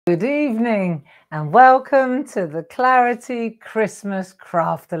Good evening and welcome to the Clarity Christmas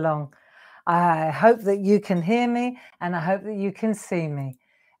Craft Along. I hope that you can hear me and I hope that you can see me.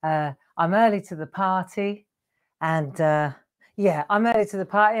 I'm early to the party and I'm early to the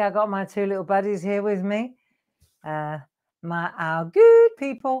party. I got my two little buddies here with me, our good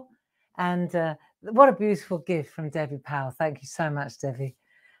people. And what a beautiful gift from Debbie Powell. Thank you so much, Debbie.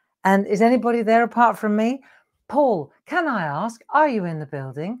 And is anybody there apart from me? Paul, can I ask, are you in the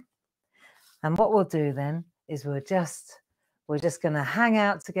building? And what we'll do then is we're just going to hang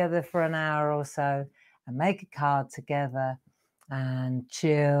out together for an hour or so and make a card together and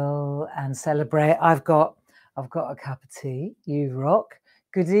chill and celebrate. I've got a cup of tea. You rock.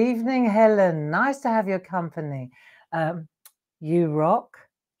 Good evening, Helen. Nice to have your company. You rock,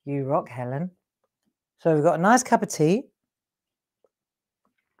 Helen. So we've got a nice cup of tea.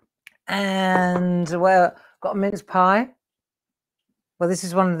 And got a mince pie. Well, this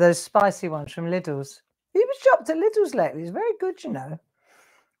is one of those spicy ones from Lidl's. He was shopped at Lidl's lately. It's very good, you know.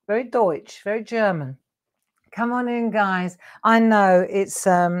 Very Deutsch, very German. Come on in, guys. I know it's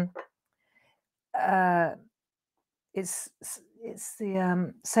the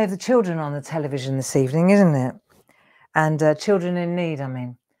Save the Children on the television this evening, isn't it? And Children in Need, I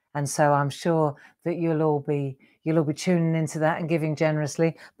mean. And so I'm sure that you'll all be tuning into that and giving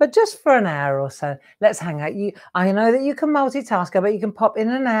generously, but just for an hour or so. Let's hang out. I know that you can multitask, but you can pop in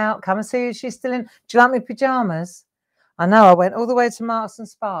and out. Come and see if she's still in. Do you like my pajamas? I know I went all the way to Marks and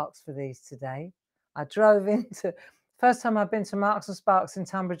Sparks for these today. I drove into first time I've been to Marks and Sparks in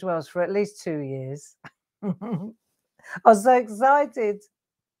Tunbridge Wells for at least 2 years. I was so excited.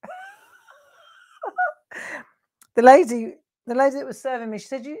 The lady that was serving me, she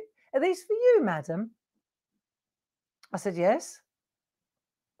said, "Are these for you, madam?" I said, "Yes."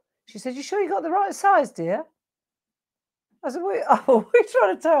 She said, "You sure you got the right size, dear?" I said, what are you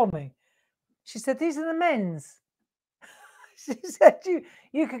trying to tell me? She said, "These are the men's." She said,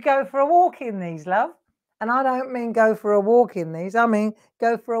 you could go for a walk in these, love. And I don't mean go for a walk in these. I mean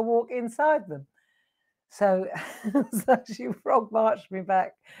go for a walk inside them. So, she frog marched me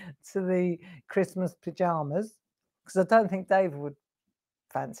back to the Christmas pajamas because I don't think Dave would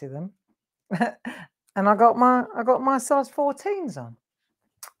fancy them. And I got my size 14s on.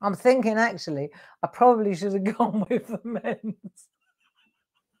 I'm thinking actually I probably should have gone with the men's.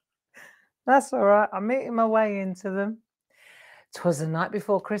 That's all right. I'm eating my way into them. 'Twas the night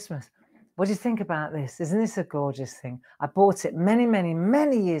before Christmas. What do you think about this? Isn't this a gorgeous thing? I bought it many, many,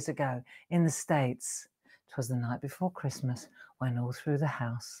 many years ago in the States. 'Twas the night before Christmas, went all through the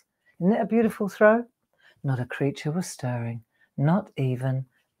house. Isn't it a beautiful throw? Not a creature was stirring, not even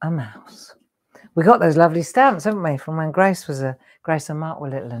a mouse. We got those lovely stamps, haven't we, from when Grace and Mark were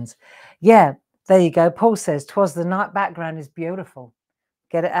little ones. Yeah, there you go. Paul says, "'Twas the night" background is beautiful.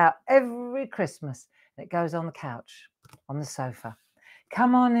 Get it out every Christmas. It goes on the couch, on the sofa.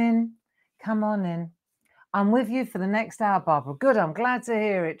 Come on in. Come on in. I'm with you for the next hour, Barbara. Good. I'm glad to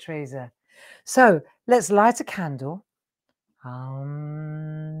hear it, Teresa. So let's light a candle.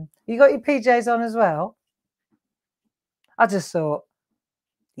 You got your PJs on as well? I just thought,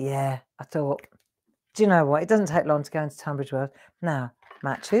 do you know what? It doesn't take long to go into Tunbridge Wells. Now,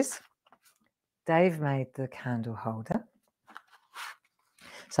 matches. Dave made the candle holder.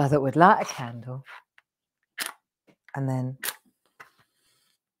 So I thought we'd light a candle and then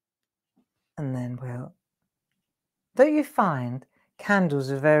don't you find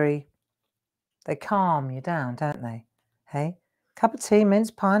candles are they calm you down, don't they? Hey, cup of tea,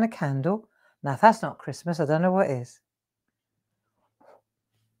 mince pie and a candle. Now, if that's not Christmas, I don't know what is.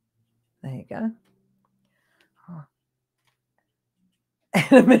 There you go. Oh.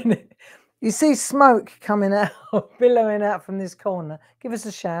 In a minute, you see smoke coming out, billowing out from this corner. Give us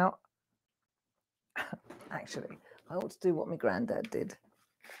a shout. Actually, I ought to do what my granddad did.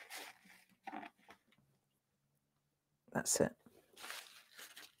 That's it.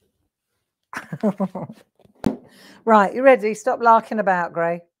 Right, you ready? Stop larking about,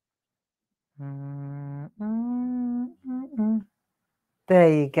 Gray.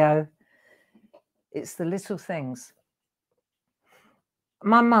 There you go. It's the little things.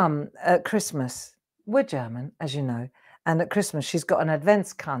 My mum at Christmas, we're German, as you know, and at Christmas she's got an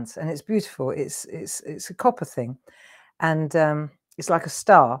Adventskranz, and it's beautiful. It's a copper thing, and it's like a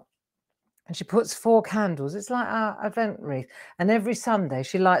star. And she puts 4 candles. It's like our Advent wreath. And every Sunday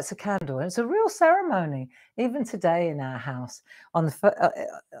she lights a candle. And it's a real ceremony, even today in our house on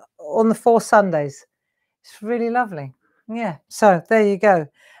the 4 Sundays. It's really lovely. Yeah. So there you go.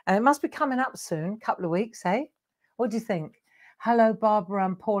 And it must be coming up soon, a couple of weeks, eh? What do you think? Hello, Barbara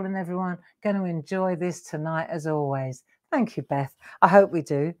and Paul and everyone. Going to enjoy this tonight as always. Thank you, Beth. I hope we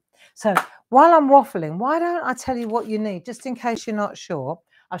do. So while I'm waffling, why don't I tell you what you need, just in case you're not sure.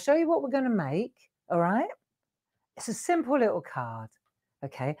 I'll show you what we're going to make, all right? It's a simple little card,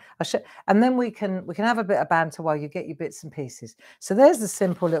 okay? And then we can have a bit of banter while you get your bits and pieces. So there's the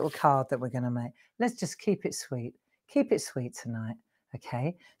simple little card that we're going to make. Let's just keep it sweet. Keep it sweet tonight,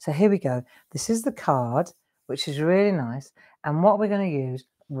 okay? So here we go. This is the card, which is really nice. And what we're going to use,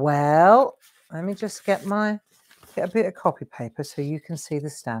 well, let me just get a bit of copy paper so you can see the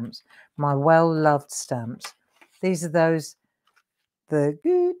stamps, my well-loved stamps. These are the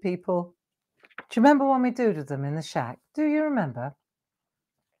good people. Do you remember when we doodled them in the shack? Do you remember?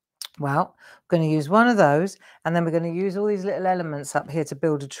 Well, we're going to use one of those, and then we're going to use all these little elements up here to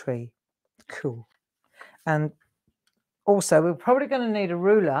build a tree. Cool. And also, we're probably going to need a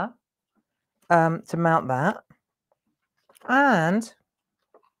ruler to mount that. And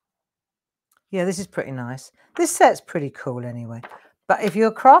yeah, this is pretty nice. This set's pretty cool anyway. But if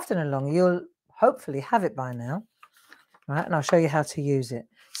you're crafting along, you'll hopefully have it by now. Right, and I'll show you how to use it.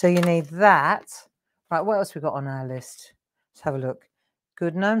 So you need that. Right, what else we got on our list? Let's have a look.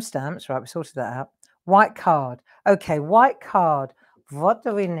 Good gnome stamps. Right, we sorted that out. White card. Okay, white card. What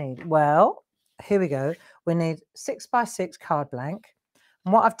do we need? Well, here we go. We need 6x6 card blank.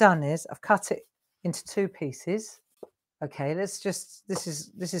 And what I've done is I've cut it into 2 pieces. Okay, let's just, this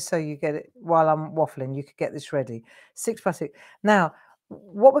is so you get it while I'm waffling, you could get this ready. 6x6. Now,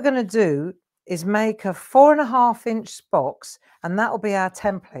 what we're going to do is make a 4.5-inch box, and that will be our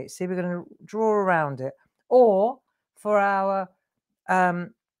template. See, we're going to draw around it. Or for our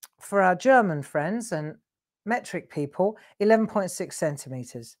German friends and metric people, 11.6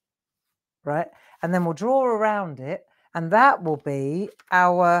 centimeters, right? And then we'll draw around it, and that will be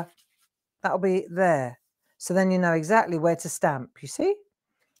that'll be there. So then you know exactly where to stamp, you see?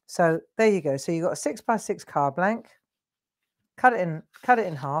 So there you go. So you've got a 6x6 card blank. Cut it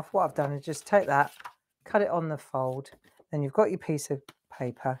in half. What I've done is just take that, cut it on the fold. Then you've got your piece of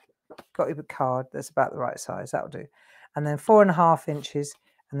paper, got your card that's about the right size. That'll do. And then 4.5 inches,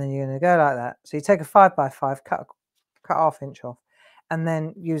 and then you're going to go like that. So you take a 5x5, cut 1/2 inch off, and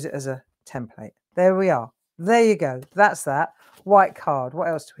then use it as a template. There we are. There you go. That's that. White card. What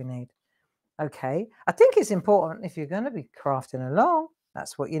else do we need? Okay, I think it's important if you're going to be crafting along,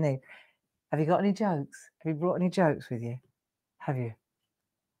 that's what you need. Have you got any jokes? Have you brought any jokes with you? Have you?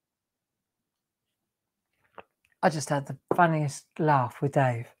 I just had the funniest laugh with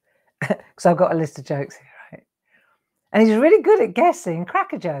Dave because I've got a list of jokes here, right? And he's really good at guessing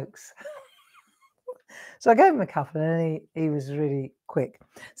cracker jokes. So I gave him a couple and he was really quick.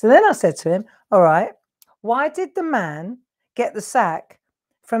 So then I said to him, all right, why did the man get the sack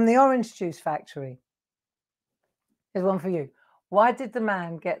from the orange juice factory? Here's one for you. Why did the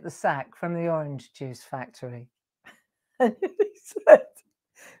man get the sack from the orange juice factory? And he said,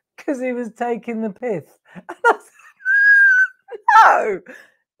 because he was taking the pith. And I said,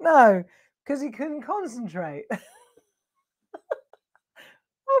 no, because he couldn't concentrate. I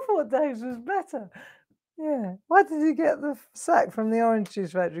thought Dave's was better. Yeah. Why did he get the sack from the orange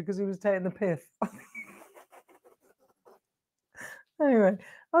juice factory? Because he was taking the pith. Anyway,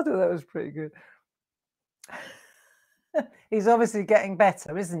 I thought that was pretty good. He's obviously getting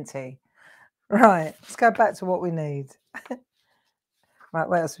better, isn't he? Right, let's go back to what we need. Right,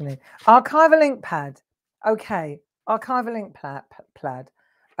 what else we need? Archival ink pad. Okay, archival ink pad.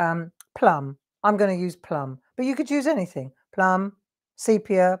 Plum. I'm going to use plum, but you could use anything. Plum,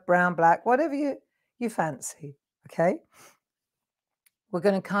 sepia, brown, black, whatever you fancy. Okay. We're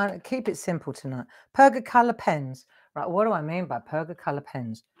going to kind of keep it simple tonight. Perga color pens. Right, what do I mean by Perga color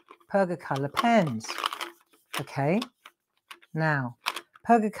pens? Perga color pens. Okay. Now,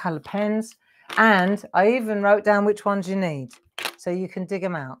 Perga color pens, and I even wrote down which ones you need, so you can dig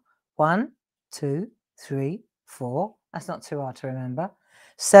them out. 1, 2, 3, 4. That's not too hard to remember.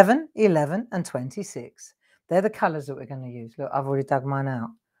 7, 11, and 26. They're the colours that we're going to use. Look, I've already dug mine out.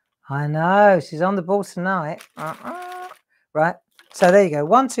 I know, she's on the ball tonight. Right, so there you go.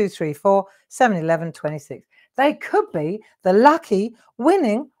 1, 2, 3, 4, 7, 11, 26. They could be the lucky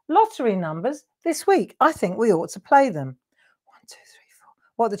winning lottery numbers this week. I think we ought to play them. 1, 2, 3, 4.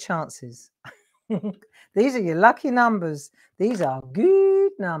 What are the chances? These are your lucky numbers. These are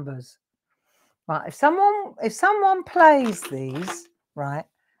good numbers. Right, if someone plays these, right,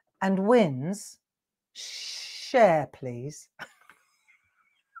 and wins, share, please.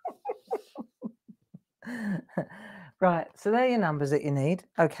 Right, so they're your numbers that you need.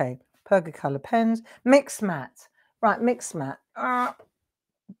 Okay, Perga color pens. Mix mat. Right, mix mat.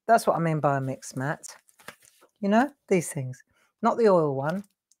 That's what I mean by a mix mat. You know, these things. Not the oil one.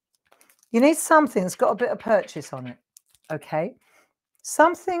 You need something that's got a bit of purchase on it. okay?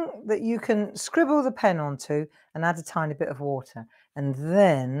 Something that you can scribble the pen onto and add a tiny bit of water. And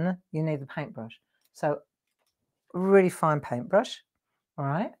then you need the paintbrush. So really fine paintbrush, all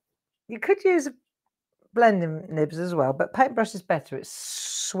right? You could use blending nibs as well, but paintbrush is better. It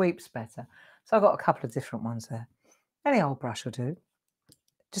sweeps better. So I've got a couple of different ones there. Any old brush will do.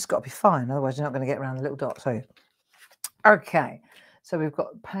 Just got to be fine, otherwise you're not going to get around the little dots, are you? Okay, so we've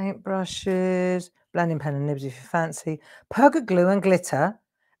got paintbrushes, blending pen and nibs if you fancy, perga glue and glitter,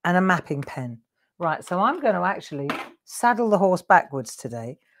 and a mapping pen. Right, so I'm going to actually saddle the horse backwards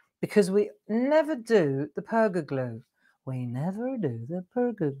today because we never do the perga glue. We never do the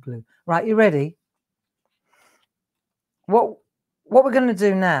perga glue. Right, you ready? What we're going to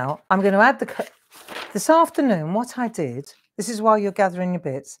do now, I'm going to add this afternoon, what I did, this is while you're gathering your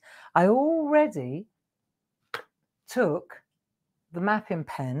bits, I already took the mapping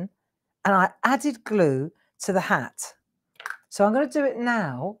pen and I added glue to the hat. So I'm going to do it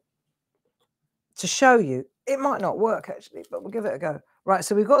now to show you. It might not work actually, but we'll give it a go. Right,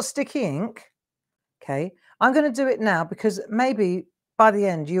 so we've got sticky ink. Okay, I'm going to do it now because maybe by the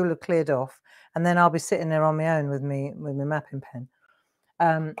end you'll have cleared off and then I'll be sitting there on my own with my mapping pen.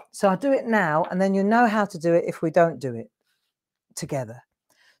 So I'll do it now and then you know how to do it if we don't do it together.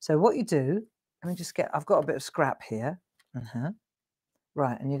 So what you do, let me just I've got a bit of scrap here.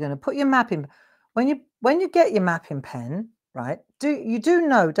 Right, and you're going to put your mapping, when you get your mapping pen, right, you do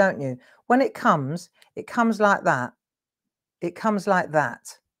know, don't you, when it comes like that. It comes like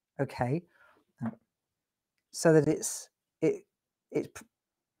that, okay, so that it's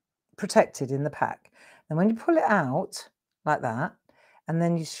protected in the pack. And when you pull it out like that, and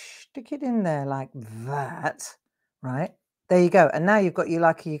then you stick it in there like that, right, there you go. And now you've got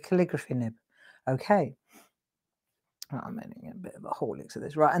your calligraphy nib, okay. I'm making a bit of a horlicks of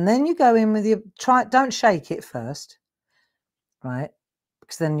this, right? And then you go in with don't shake it first, right?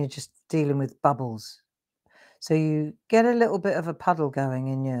 Because then you're just dealing with bubbles. So you get a little bit of a puddle going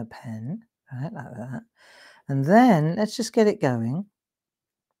in your pen, right, like that. And then let's just get it going.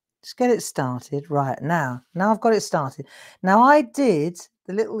 Just get it started. Right, now I've got it started. Now I did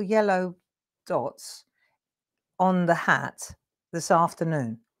the little yellow dots on the hat this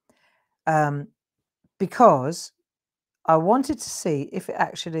afternoon because I wanted to see if it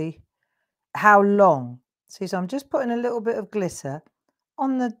actually, how long. See, so I'm just putting a little bit of glitter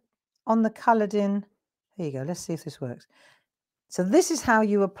on the coloured in. Here you go. Let's see if this works. So this is how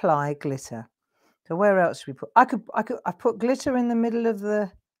you apply glitter. So where else should we put? I put glitter in the middle of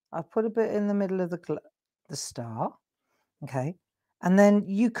I put a bit in the middle of the star. Okay. And then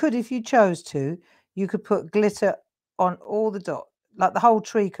you could, if you chose to, you could put glitter on all the dots. Like the whole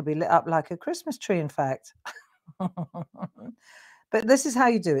tree could be lit up like a Christmas tree, in fact. But this is how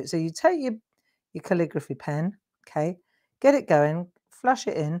you do it. So you take your calligraphy pen, okay, get it going, flush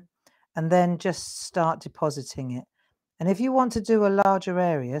it in, and then just start depositing it. And if you want to do a larger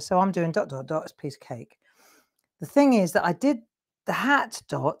area, so I'm doing dot, dot, dot, it's a piece of cake. The thing is that I did the hat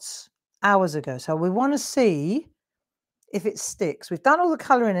dots hours ago. So we want to see if it sticks. We've done all the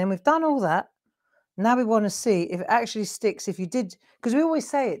colouring in, we've done all that. Now we want to see if it actually sticks. If you did, because we always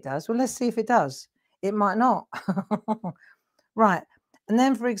say it does. Well, let's see if it does. It might not. Right. And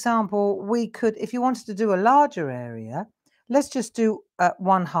then, for example, we could, if you wanted to do a larger area, let's just do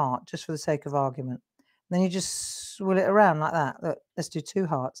one heart, just for the sake of argument. Then you just swirl it around like that. Look, let's do 2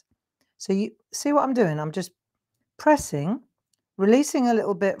 hearts. So you see what I'm doing? I'm just pressing, releasing a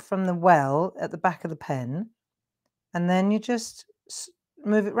little bit from the well at the back of the pen, and then you just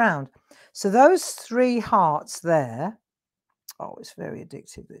move it round. So those 3 hearts there, oh, it's very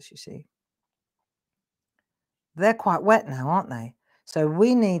addictive, this, you see. They're quite wet now, aren't they? So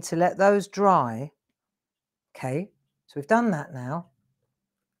we need to let those dry. Okay, so we've done that now.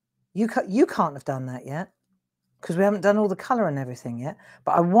 You can't have done that yet because we haven't done all the colour and everything yet.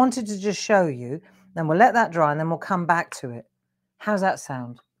 But I wanted to just show you. Then we'll let that dry and then we'll come back to it. How's that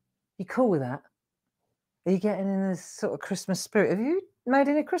sound? You cool with that? Are you getting in this sort of Christmas spirit? Have you made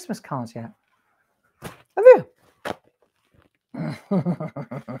any Christmas cards yet? Have you?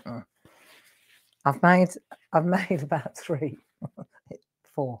 I've made about 3,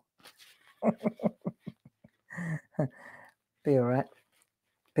 4. Be all right.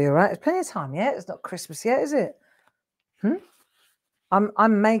 Be all right. There's plenty of time yet. It's not Christmas yet, is it?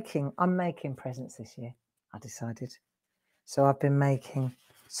 I'm making presents this year. I decided. So I've been making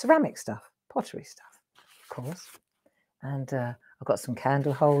ceramic stuff, pottery stuff, of course. And I've got some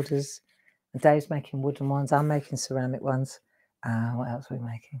candle holders. And Dave's making wooden ones. I'm making ceramic ones. What else are we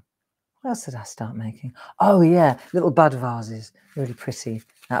making? What else did I start making? Oh, yeah, little bud vases. Really pretty,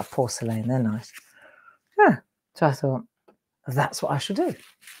 out of porcelain. They're nice. Yeah. So I thought, That's what I shall do.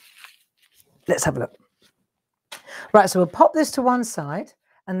 Let's have a look. Right, so we'll pop this to one side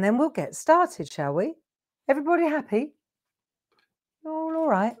and then we'll get started, shall we? Everybody happy? All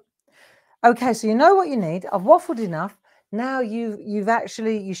right. Okay, so you know what you need. I've waffled enough. Now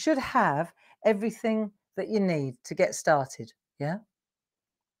you should have everything that you need to get started. Yeah.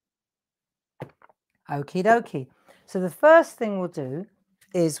 Okie dokie. So the first thing we'll do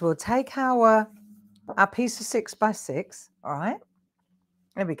is we'll take our piece of 6 by 6. All right.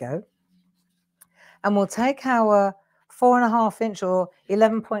 There we go. And we'll take our 4.5 inch or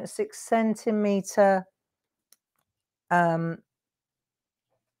 11.6 centimeter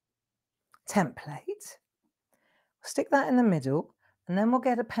template. Stick that in the middle, and then we'll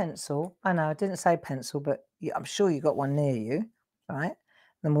get a pencil. I know I didn't say pencil, but I'm sure you got one near you, right?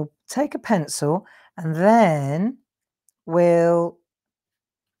 Then we'll take a pencil, and then we'll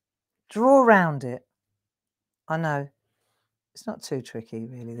draw around it. I know it's not too tricky,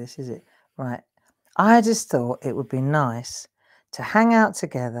 really. This is it, right? I just thought it would be nice to hang out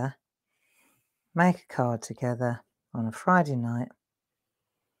together, make a card together on a Friday night.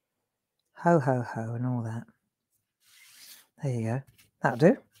 Ho ho ho, and all that. There you go. That'll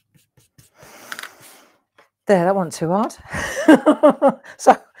do. There, that wasn't too hard.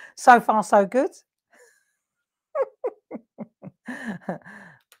 so far, so good.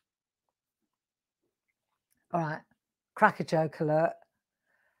 All right, cracker joke alert.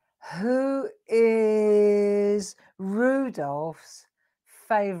 Who is Rudolph's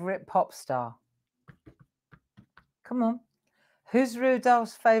favourite pop star? Come on. Who's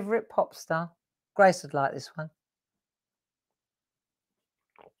Rudolph's favourite pop star? Grace would like this one.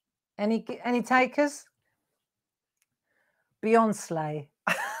 Any takers? Beyonce.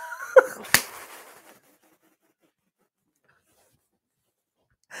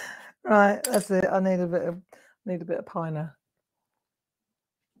 Right, that's it. I need a bit of piner.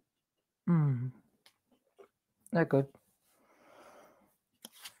 They're good.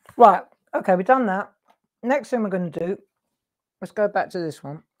 Right, okay, we've done that. Next thing we're going to do, let's go back to this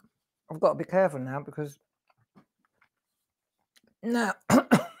one. I've got to be careful now because now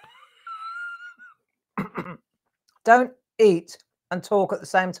don't eat and talk at the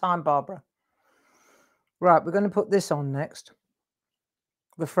same time, Barbara. Right, we're going to put this on next.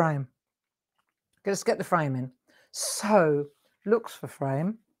 The frame. Let's get the frame in. So, looks for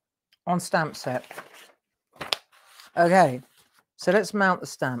frame on stamp set. Okay, so let's mount the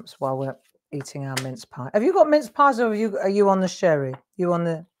stamps while we're eating our mince pie. Have you got mince pies, or are you on the sherry? Are you on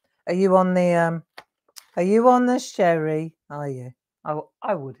the sherry? Are you?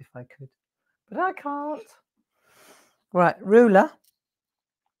 I would if I could, but I can't. Right, ruler.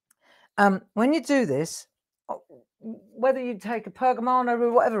 When you do this, whether you take a Pergamano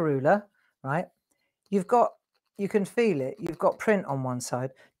or whatever ruler, right? You can feel it. You've got print on one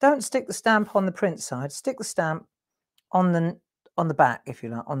side. Don't stick the stamp on the print side. Stick the stamp on the back, if you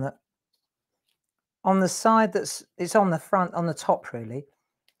like, on the side it's on the front, on the top, really.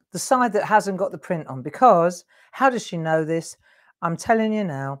 The side that hasn't got the print on, because how does she know this? I'm telling you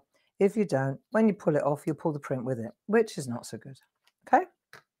now, if you don't, when you pull it off, you'll pull the print with it, which is not so good. Okay?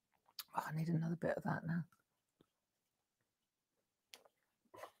 Oh, I need another bit of that now.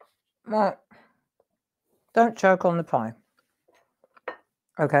 Right. Don't choke on the pie.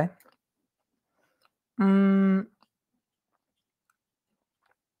 Okay. I'm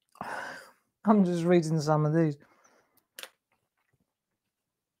just reading some of these.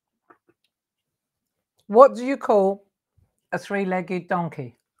 What do you call a three-legged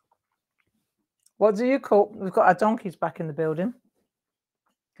donkey? What do you call... We've got our donkeys back in the building.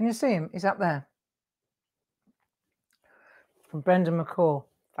 Can you see him? He's up there. From Brendan McCall.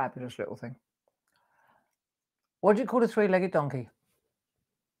 Fabulous little thing. What do you call a three-legged donkey?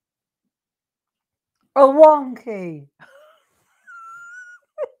 A wonky.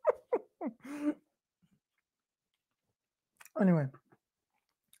 Anyway,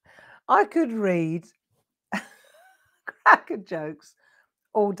 I could read cracker jokes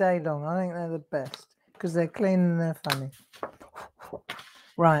all day long. I think they're the best because they're clean and they're funny.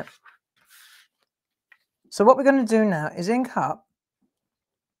 Right. So what we're going to do now is ink up.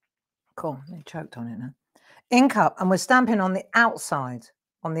 Cool. I choked on it now. Ink up, and we're stamping on the outside.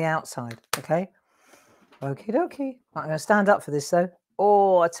 On the outside. Okay. Okie dokie. Right, I'm going to stand up for this though.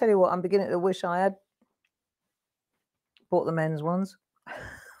 Oh, I tell you what, I'm beginning to wish I had bought the men's ones.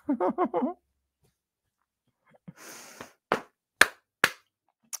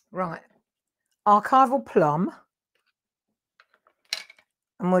 Right. Archival plum.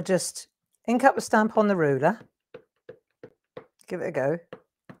 And we'll just ink up the stamp on the ruler. Give it a go.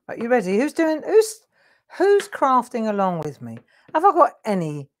 Are you ready? Who's crafting along with me? Have I got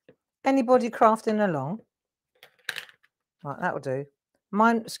anybody crafting along? Right, that'll do.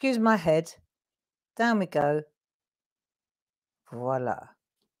 Mine, excuse my head. Down we go. Voila.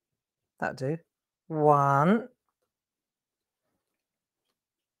 That'll do. One.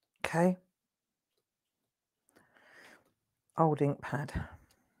 Okay. Old ink pad.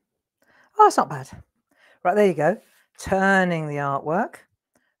 Oh, it's not bad. Right, there you go. Turning the artwork.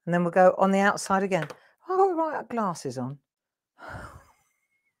 And then we'll go on the outside again. I've got the right glasses on.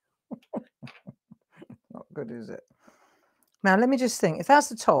 Not good, is it? Now, let me just think. If that's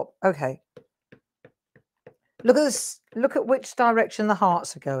the top, okay. Look at this. Look at which direction the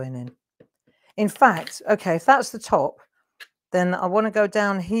hearts are going in. In fact, okay, if that's the top, then I want to go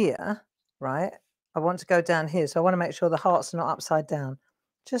down here, right? I want to go down here. So I want to make sure the hearts are not upside down.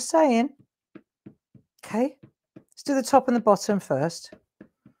 Just saying. Okay. Let's do the top and the bottom first.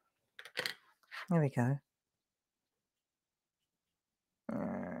 There we go.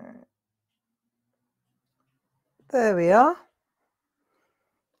 There we are.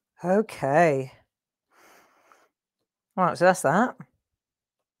 Okay. All right, so that's that.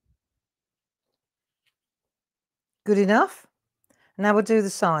 Good enough. Now we'll do the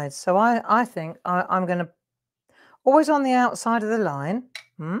sides. So I think I'm going to always on the outside of the line.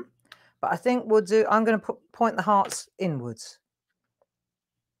 But I think I'm going to point the hearts inwards.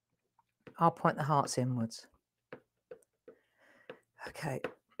 I'll point the hearts inwards. Okay.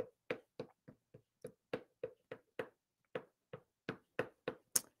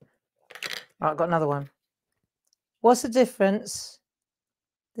 All right, I've got another one. What's the difference?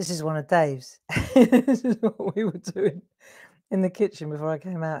 This is one of Dave's. This is what we were doing in the kitchen before I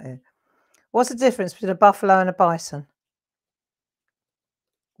came out here. What's the difference between a buffalo and a bison?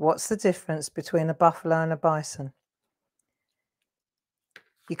 What's the difference between a buffalo and a bison?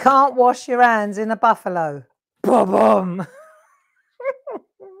 You can't wash your hands in a buffalo. Boom.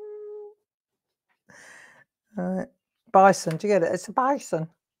 Bison, do you get it? It's a bison.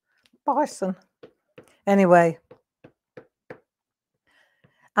 Bison. Anyway.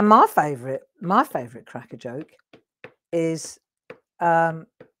 And my favourite cracker joke is why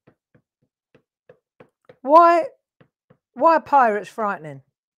are pirates frightening?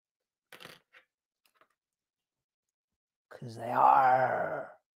 Because they are.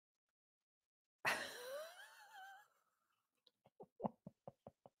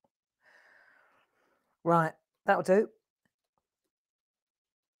 Right, that'll do.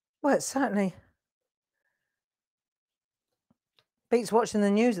 Well, it certainly beats watching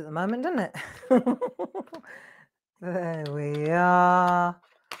the news at the moment, doesn't it? There we are.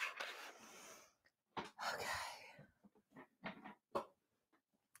 Okay.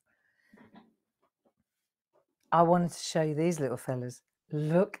 I wanted to show you these little fellas.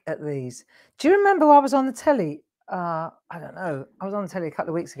 Look at these. Do you remember I was on the telly? I don't know. I was on the telly a couple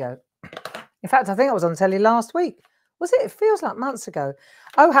of weeks ago. In fact, I think I was on the telly last week. Was it? It feels like months ago.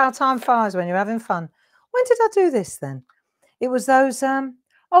 Oh, how time flies when you're having fun. When did I do this then? It was those,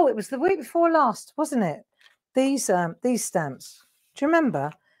 oh, it was the week before last, wasn't it? These stamps. Do you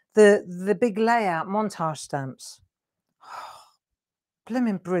remember? The big layout montage stamps. Oh,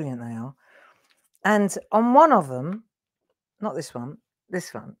 blimmin' brilliant they are. And on one of them, not this one,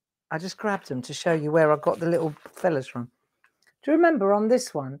 I just grabbed them to show you where I got the little fellas from. Do you remember on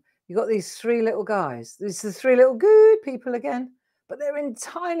this one, you got these three little guys. These are the three little good people again, but they're in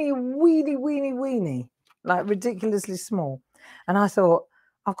tiny, weeny, like ridiculously small. And I thought,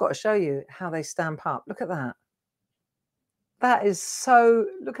 I've got to show you how they stamp up. Look at that. That is so,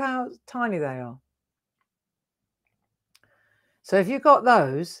 look how tiny they are. So if you've got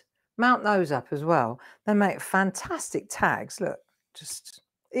those, mount those up as well. They make fantastic tags. Look, just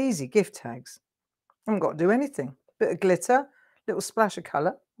easy gift tags. I haven't got to do anything. Bit of glitter, little splash of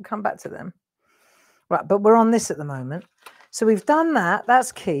colour. We'll come back to them. Right, but we're on this at the moment. So we've done that.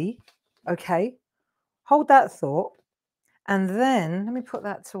 That's key. Okay. Hold that thought. And then, let me put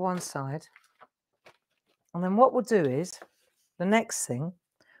that to one side. And then what we'll do is, the next thing,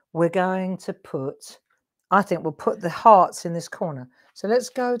 we're going to put, I think we'll put the hearts in this corner. So let's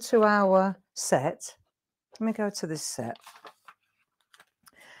go to our set. Let me go to this set.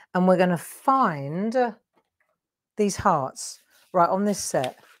 And we're going to find these hearts right on this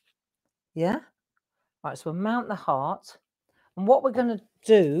set. Yeah? Right, so we'll mount the heart. And what we're going to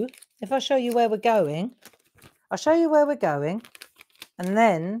do, if I show you where we're going, I'll show you where we're going. And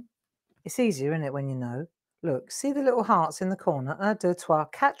then it's easier, isn't it, when you know? Look, see the little hearts in the corner? 1, 2, 3,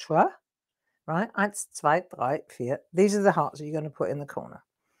 4. Right? 1, 2, 3, 4. These are the hearts that you're going to put in the corner.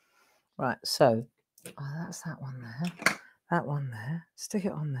 Right, so that's that one there. That one there. Stick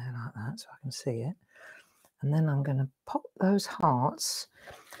it on there like that so I can see it. And then I'm going to pop those hearts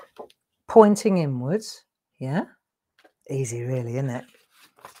pointing inwards. Yeah. Easy, really, isn't it?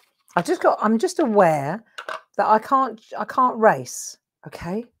 I'm just aware that I can't race.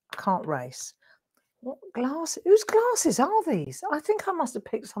 Okay. I can't race. What glass? Whose glasses are these? I think I must have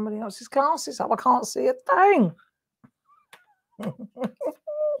picked somebody else's glasses up. I can't see a thing.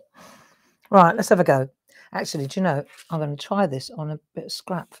 Right, let's have a go. Actually, do you know, I'm going to try this on a bit of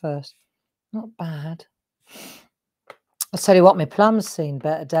scrap first. Not bad. I'll tell you what, my plum's seen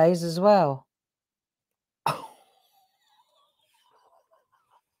better days as well.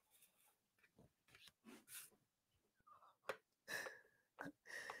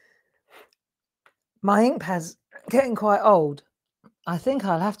 My ink pad's getting quite old. I think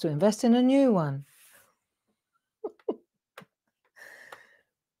I'll have to invest in a new one.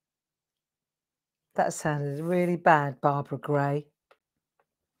 That sounded really bad, Barbara Gray.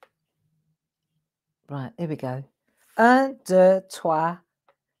 Right, here we go. Un, deux, trois,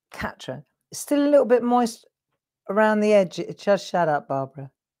 quatre. It's still a little bit moist around the edge. Just shut up,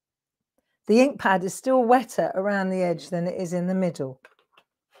 Barbara. The ink pad is still wetter around the edge than it is in the middle.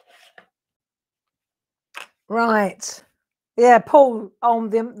 Right. Yeah, Paul,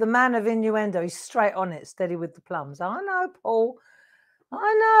 the man of innuendo, he's straight on it, steady with the plums. I know, Paul. I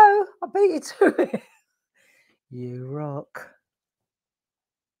know. I beat you to it. You rock.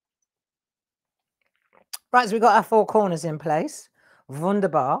 Right, so we've got our four corners in place.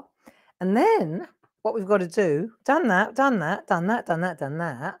 Wunderbar. And then what we've got to do, done that.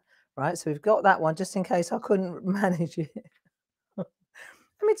 Right, so we've got that one just in case I couldn't manage it.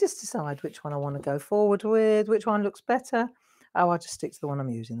 Let me just decide which one I want to go forward with, which one looks better. Oh, I'll just stick to the one I'm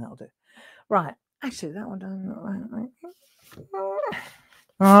using, that'll do. Right, actually, that one doesn't look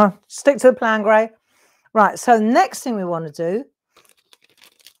right. Stick to the plan, Gray. Right, so next thing we want to do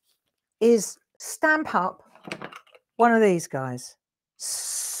is stamp up one of these guys.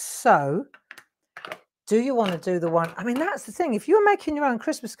 So, do you want to do the one? I mean, that's the thing. If you were making your own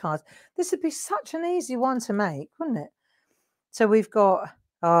Christmas cards, this would be such an easy one to make, wouldn't it? So we've got,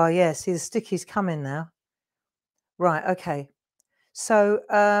 oh yeah, see the sticky's coming now. Right, okay. So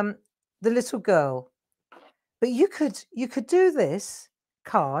the little girl, but you could do this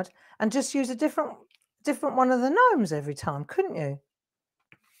card and just use a different one of the gnomes every time, couldn't you?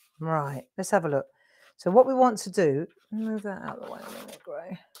 Right, let's have a look. So what we want to do, move that out of the way a minute,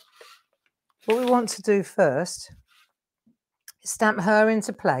 Gray. What we want to do first is stamp her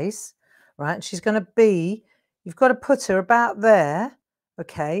into place, right? She's going to be, you've got to put her about there,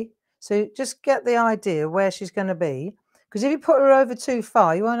 okay? So just get the idea where she's going to be, because if you put her over too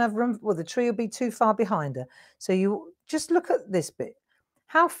far, you won't have room, well, the tree will be too far behind her. So you just look at this bit.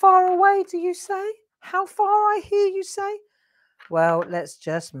 How far away do you say? How far I hear you say? Well, let's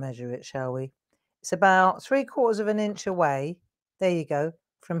just measure it, shall we? It's about 3/4 of an inch away. There you go,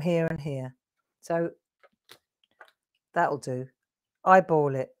 from here and here. So that'll do.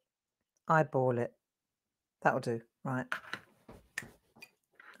 Eyeball it. Eyeball it. That'll do. Right.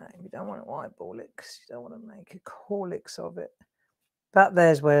 You don't want to eyeball it because you don't want to make a cornflakes of it. But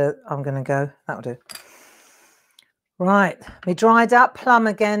there's where I'm going to go. That'll do. Right. We dried up plum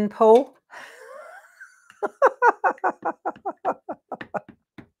again, Paul.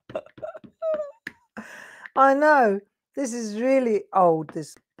 I know. This is really old,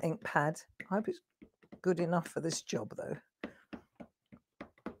 this ink pad. I hope it's good enough for this job, though.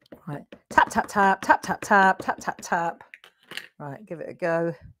 Right. Tap, tap, tap, tap, tap, tap, tap, tap, tap. Right, give it a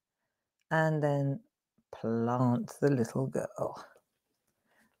go. And then plant the little girl.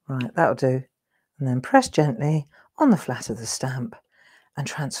 Right, that'll do. And then press gently on the flat of the stamp and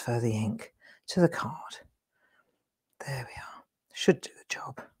transfer the ink to the card. There we are. Should do the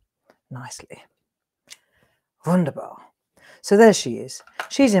job nicely. Wunderbar. So there she is.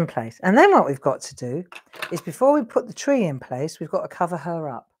 She's in place. And then what we've got to do is before we put the tree in place, we've got to cover her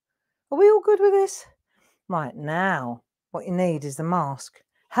up. Are we all good with this? Right, now what you need is the mask.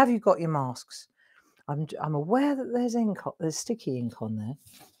 Have you got your masks? I'm aware that there's sticky ink on there.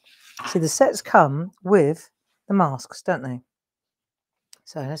 See, the sets come with the masks, don't they?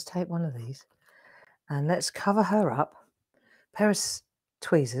 So let's take one of these and let's cover her up. A pair of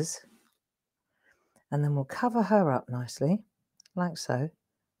tweezers. And then we'll cover her up nicely, like so,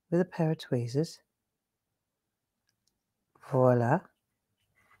 with a pair of tweezers. Voila.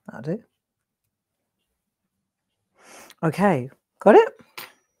 That'll do. Okay, got it?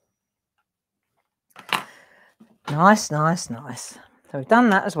 Nice, nice, nice. So we've done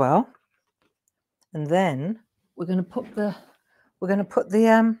that as well. And then we're going to put the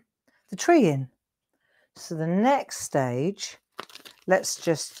tree in. So the next stage, let's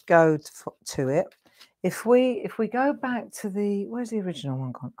just go to it, if we go back to the, where's the original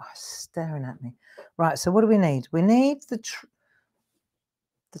one gone? Oh, it's staring at me. Right, so what do we need? We need the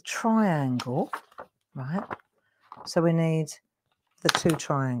triangle, right? So we need the two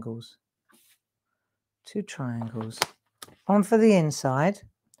triangles. Two triangles. One for the inside.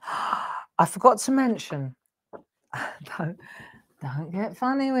 I forgot to mention, don't get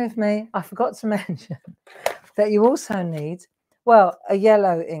funny with me. I forgot to mention that you also need, well, a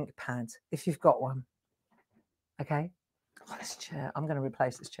yellow ink pad if you've got one. Okay. Oh, this chair. I'm going to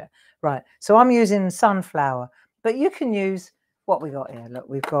replace this chair. Right. So I'm using sunflower, but you can use what we got here. Look,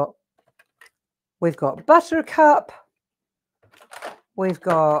 we've got buttercup. We've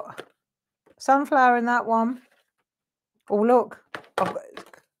got sunflower in that one. Oh, look.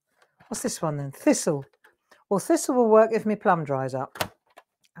 What's this one then? Thistle. Well, thistle will work if my plum dries up.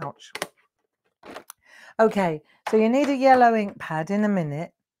 Ouch. Okay, so you need a yellow ink pad in a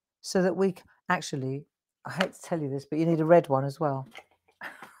minute so that we actually, I hate to tell you this, but you need a red one as well.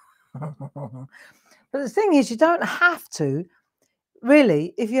 But the thing is, you don't have to.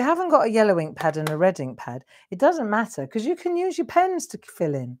 Really, if you haven't got a yellow ink pad and a red ink pad, it doesn't matter because you can use your pens to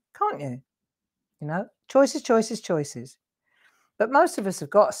fill in, can't you? You know, choices, choices, choices. But most of us have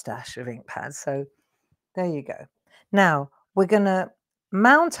got a stash of ink pads, so there you go. Now, we're going to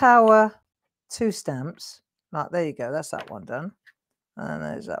mount our two stamps. Right, there you go. That's that one done. And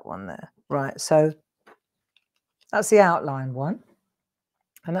there's that one there. Right, so that's the outline one.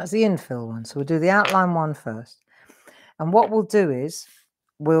 And that's the infill one. So we'll do the outline one first. And what we'll do is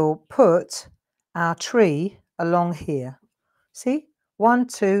we'll put our tree along here. See? 1,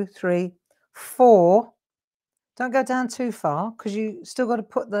 2, 3, 4. Don't go down too far because you still got to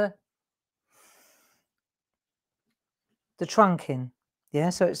put the trunk in. Yeah,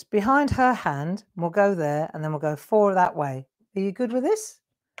 so it's behind her hand. We'll go there and then we'll go 4 that way. Are you good with this?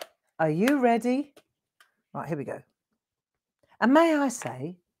 Are you ready? Right, here we go. And may I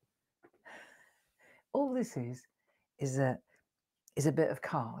say, all this is a bit of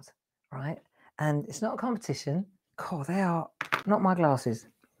card, right? And it's not a competition. God, they are not my glasses.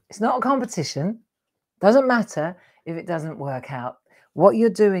 It's not a competition. Doesn't matter if it doesn't work out. What you're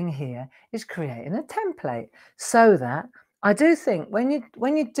doing here is creating a template so that I do think when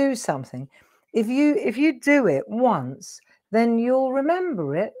you do something, if you do it once, then you'll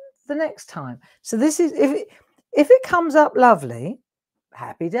remember it the next time. So this is if it comes up lovely,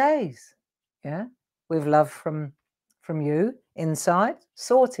 happy days. Yeah, with love from you inside,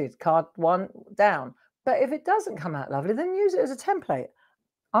 sorted, card 1 down. But if it doesn't come out lovely, then use it as a template.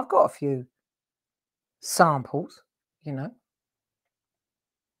 I've got a few samples, you know,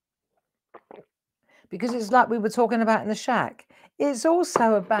 because it's like we were talking about in the shack. It's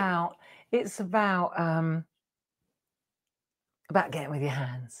also about getting with your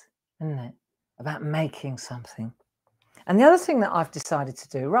hands, isn't it? About making something. And the other thing that I've decided to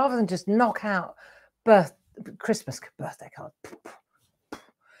do, rather than just knock out Christmas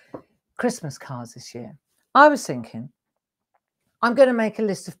cards this year, I was thinking I'm going to make a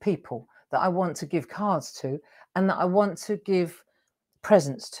list of people that I want to give cards to and that I want to give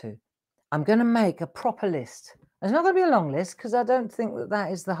presents to. I'm going to make a proper list. It's not going to be a long list because I don't think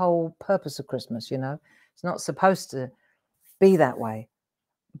that is the whole purpose of Christmas, you know. It's not supposed to be that way.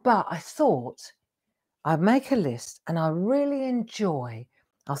 But I thought I'd make a list and I really enjoy.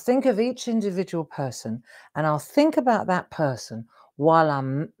 I'll think of each individual person and I'll think about that person while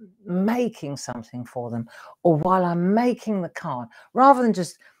I'm making something for them or while I'm making the card, rather than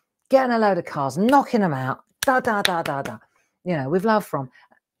just getting a load of cards, knocking them out, you know, with love from.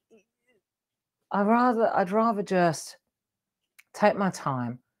 I'd rather just take my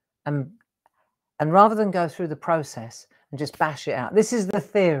time and rather than go through the process and just bash it out. This is the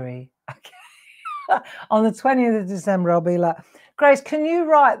theory. Okay. On the 20th of December, I'll be like, Grace, can you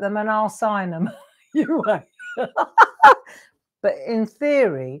write them and I'll sign them? You won't. But in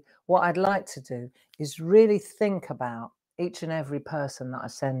theory, what I'd like to do is really think about each and every person that I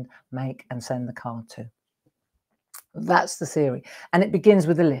make and send the card to. That's the theory. And it begins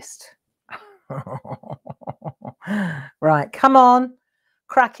with a list. Right, come on.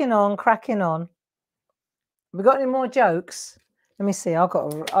 Cracking on. Have we got any more jokes? Let me see. I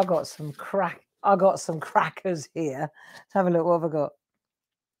got some crackers here. Let's have a look. What have I got?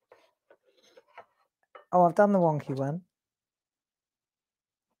 Oh, I've done the wonky one.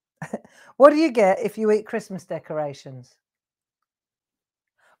 What do you get if you eat Christmas decorations?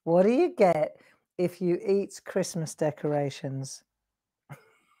 What do you get if you eat Christmas decorations?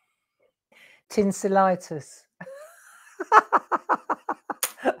 Tinselitis.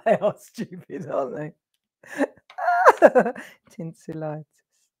 They are stupid, aren't they? Tinselitis.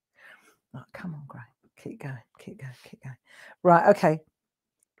 Oh, come on, Gray. Keep going, keep going, keep going. Right, okay.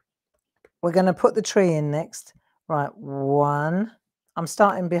 We're going to put the tree in next. Right, 1. I'm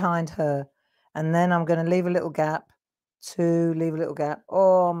starting behind her. And then I'm going to leave a little gap. 2, leave a little gap.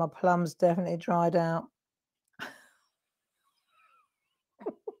 Oh, my plum's definitely dried out.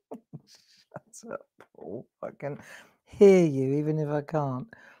 Shut up, Paul. I can hear you even if I can't.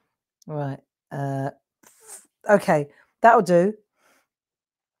 Right. Okay, that'll do.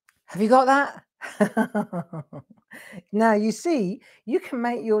 Have you got that? Now, you see, you can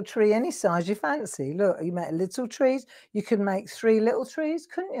make your tree any size you fancy. Look, you make little trees. You could make 3 little trees,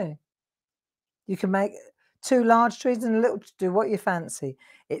 couldn't you? You can make 2 large trees and a little, do what you fancy.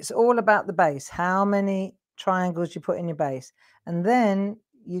 It's all about the base, how many triangles you put in your base. And then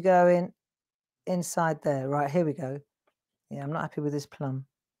you go in inside there. Right, here we go. Yeah, I'm not happy with this plum.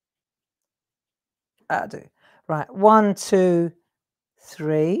 That'll do. Right, 1, 2,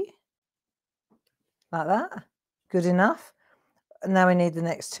 3. Like that. Good enough. And now we need the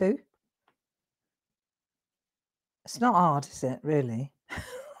next 2. It's not hard, is it, really?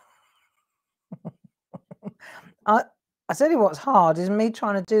 I tell you what's hard is me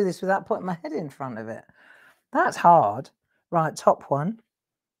trying to do this without putting my head in front of it. That's hard. Right, top one.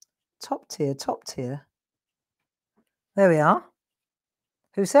 Top tier, top tier. There we are.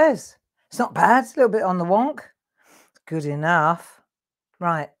 Who says? It's not bad. It's a little bit on the wonk. Good enough.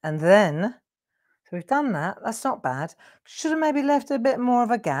 Right, and then, so we've done that. That's not bad. Should have maybe left a bit more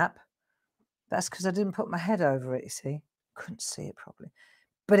of a gap. That's because I didn't put my head over it, you see. Couldn't see it properly.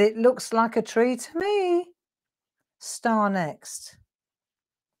 But it looks like a tree to me. Star next.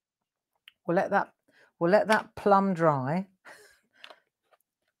 We'll let that plum dry.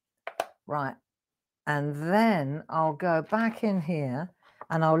 Right. And then I'll go back in here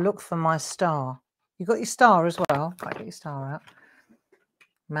and I'll look for my star. You got your star as well? Right, get your star out.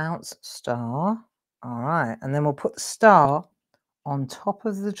 Mounts star. All right. And then we'll put the star on top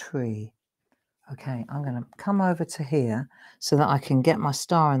of the tree. Okay, I'm going to come over to here so that I can get my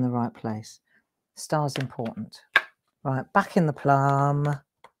star in the right place. Star's important. Right, back in the plum.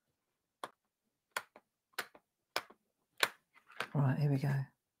 Right, here we go.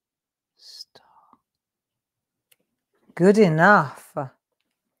 Star. Good enough.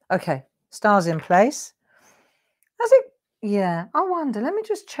 Okay, star's in place. Has it? Yeah, I wonder. Let me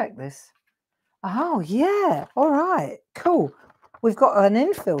just check this. Oh, yeah. All right, cool. We've got an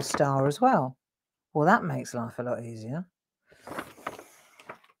infill star as well. Well, that makes life a lot easier.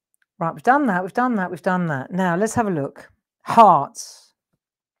 Right, we've done that, we've done that, we've done that. Now, let's have a look. Hearts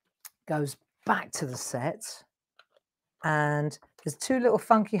goes back to the set. And there's 2 little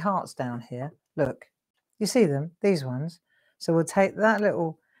funky hearts down here. Look, you see them? These ones. So we'll take that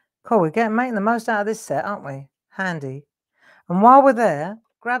little... Cool, we're making the most out of this set, aren't we? Handy. And while we're there,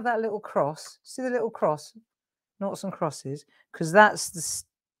 grab that little cross. See the little cross? Noughts and crosses. Because that's the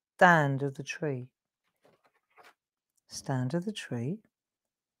stand of the tree. Stand of the tree.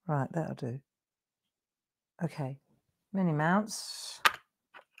 Right, that'll do. Okay. Mini mounts.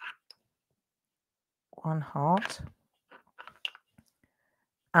 1 heart.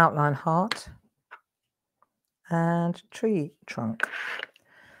 Outline heart. And tree trunk.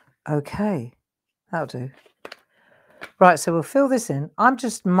 Okay, that'll do. Right, so we'll fill this in. I'm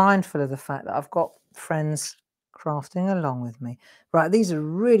just mindful of the fact that I've got friends crafting along with me. Right, these are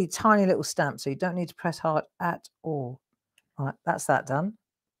really tiny little stamps, so you don't need to press hard at all. Right, that's that done.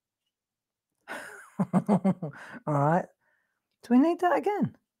 All right. Do we need that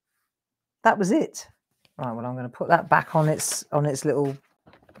again? That was it. Right, well, I'm going to put that back on its little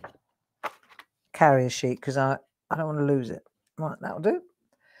carrier sheet because I don't want to lose it. Right, that'll do.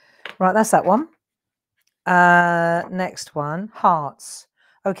 Right, that's that one. Next one, hearts.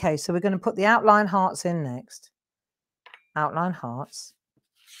 Okay, so we're going to put the outline hearts in next. Outline hearts.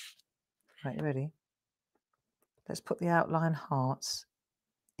 Right, you ready? Let's put the outline hearts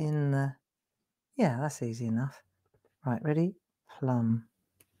in the... Yeah, that's easy enough. Right, ready? Plum.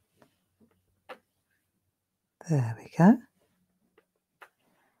 There we go.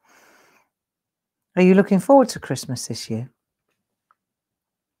 Are you looking forward to Christmas this year?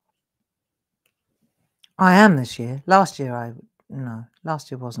 I am this year. Last year no,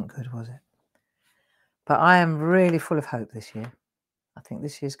 last year wasn't good, was it? But I am really full of hope this year. I think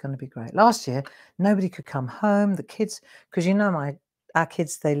this year's going to be great. Last year, nobody could come home. The kids, because you know our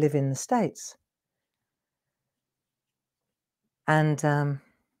kids, they live in the States, and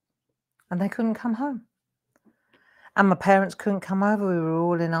they couldn't come home. And my parents couldn't come over. We were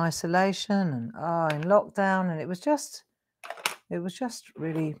all in isolation and in lockdown, and it was just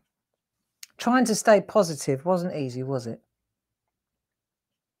really trying to stay positive wasn't easy, was it?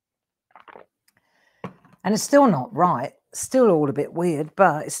 And it's still not right. Still all a bit weird,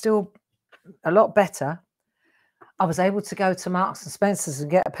 but it's still a lot better. I was able to go to Marks and Spencer's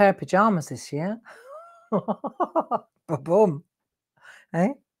and get a pair of pyjamas this year. Boom. Eh?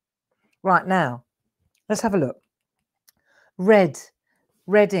 Right now, let's have a look. Red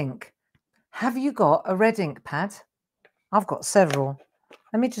ink. Have you got a red ink pad? I've got several.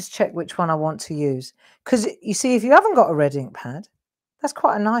 Let me just check which one I want to use. Because you see, if you haven't got a red ink pad, that's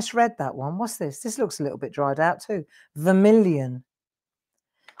quite a nice red, that one. What's this? This looks a little bit dried out too. Vermilion.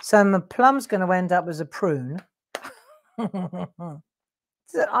 So my plum's going to end up as a prune. I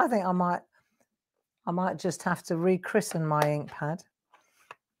think I might just have to rechristen my ink pad.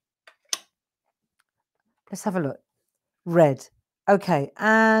 Let's have a look. Red. Okay,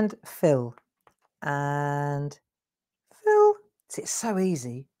 and fill. And fill. It's so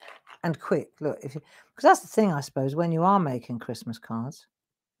easy and quick. Look, because that's the thing, I suppose, when you are making Christmas cards,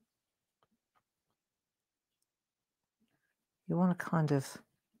 you want to kind of.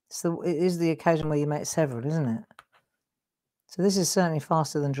 It is the occasion where you make several, isn't it? So this is certainly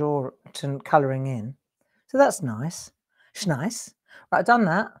faster than colouring in. So that's nice. It's nice. Right, I've done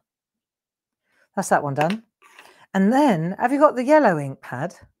that. That's that one done. And then, have you got the yellow ink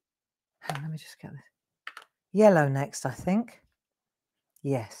pad? Hang on, let me just get this. Yellow next, I think.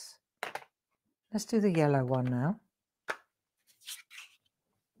 Yes. Let's do the yellow one now.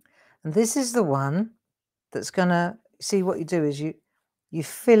 And this is the one that's going to, see what you do is you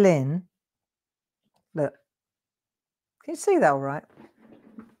fill in. Look. Can you see that all right?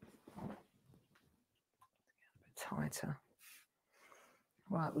 A bit tighter.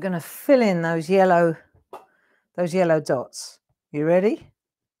 Right, we're going to fill in those yellow dots. You ready?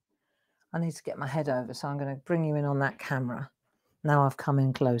 I need to get my head over, so I'm going to bring you in on that camera. Now I've come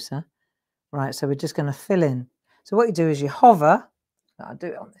in closer. Right, so we're just going to fill in. So what you do is you hover. I'll do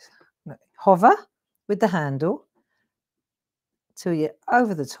it on this. No, hover with the handle till you're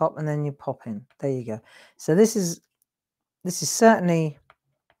over the top, and then you pop in. There you go. So this is certainly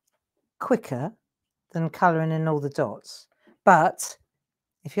quicker than colouring in all the dots. But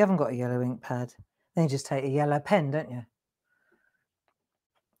if you haven't got a yellow ink pad, then you just take a yellow pen, don't you?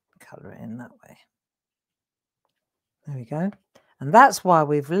 Colour it in that way. There we go. And that's why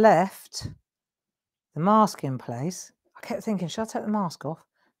we've left the mask in place. I kept thinking, should I take the mask off?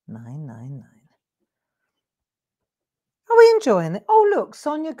 999. Are we enjoying it? Oh, look,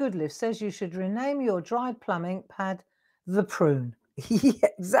 Sonia Goodliff says you should rename your dried plum ink pad the Prune. Yeah,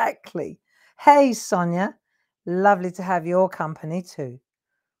 exactly. Hey, Sonia. Lovely to have your company too.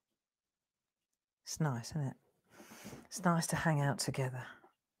 It's nice, isn't it? It's nice to hang out together.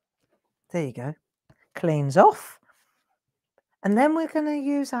 There you go. Cleans off. And then we're going to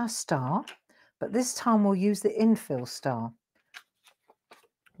use our star, but this time we'll use the infill star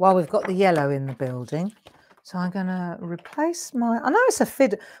while we've got the yellow in the building. So I'm going to replace my, I know it's a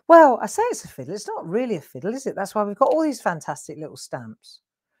fiddle. Well, I say it's a fiddle. It's not really a fiddle, is it? That's why we've got all these fantastic little stamps.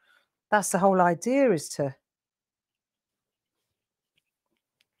 That's the whole idea, is to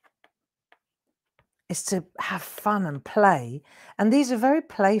have fun and play. And these are very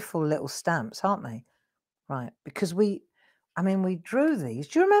playful little stamps, aren't they? Right, because we drew these.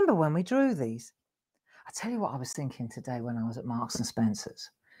 Do you remember when we drew these? I tell you what I was thinking today when I was at Marks and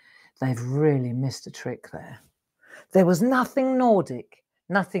Spencer's. They've really missed a trick there. There was nothing Nordic.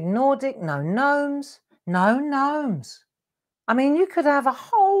 Nothing Nordic, no gnomes, no gnomes. I mean, you could have a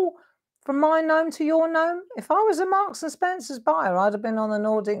whole, from my gnome to your gnome. If I was a Marks and Spencer's buyer, I'd have been on the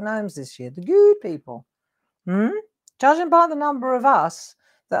Nordic gnomes this year. The good people. Judging by the number of us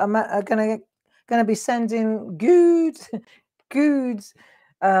that are going to be sending good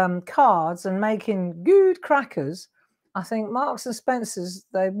cards and making good crackers, I think Marks and Spencer's,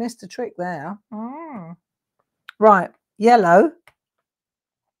 they missed a trick there. Right, yellow.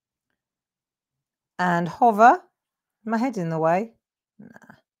 And hover. My head in the way. Nah.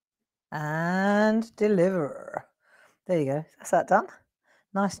 And deliver. There you go. That's that done.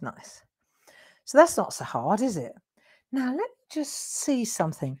 Nice, nice. So that's not so hard, is it? Now, let me just see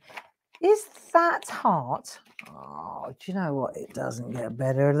something. Is that heart? Oh, do you know what? It doesn't get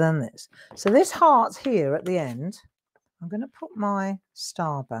better than this. So this heart here at the end, I'm going to put my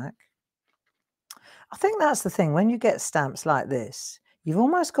star back. I think that's the thing. When you get stamps like this, you've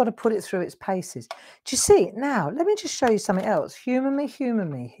almost got to put it through its paces. Do you see? Now, let me just show you something else. Humour me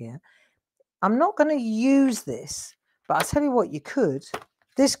here. I'm not going to use this, but I'll tell you what you could.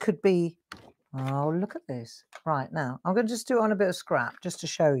 This could be, oh, look at this. Right, now, I'm going to just do it on a bit of scrap just to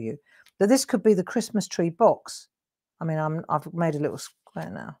show you. But this could be the Christmas tree box. I mean, I've made a little square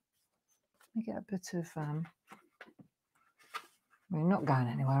now. Let me get a bit of, you're not going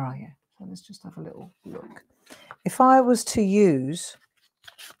anywhere, are you? So let's just have a little look. If I was to use,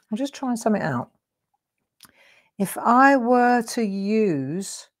 I'm just trying something out. If I were to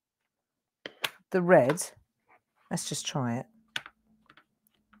use the red, let's just try it.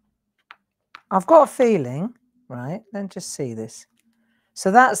 I've got a feeling, right? Let's just see this.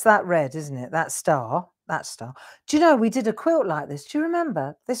 So that's that red, isn't it? That star, that star. Do you know, we did a quilt like this. Do you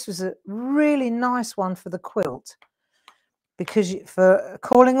remember? This was a really nice one for the quilt because for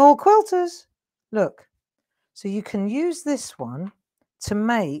calling all quilters. Look, so you can use this one to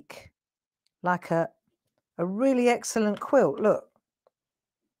make like a really excellent quilt. Look,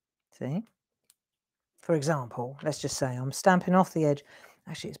 see? For example, let's just say I'm stamping off the edge.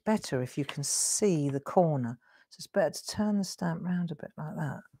 Actually, it's better if you can see the corner. So it's better to turn the stamp round a bit like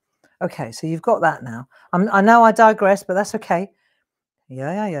that. Okay, so you've got that now. I know I digress, but that's okay.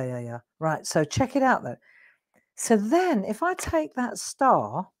 Yeah. Right, so check it out though. So then if I take that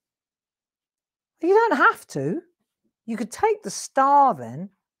star, you don't have to. You could take the star then.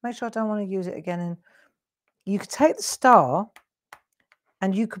 Make sure I don't want to use it again. You could take the star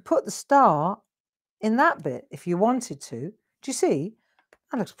and you could put the star in that bit if you wanted to. Do you see?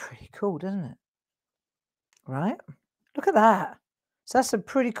 That looks pretty cool, doesn't it? Right? Look at that. So that's a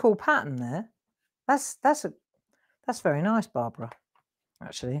pretty cool pattern there. That's very nice, Barbara.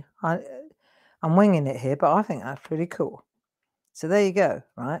 Actually, I'm winging it here, but I think that's pretty cool. So there you go,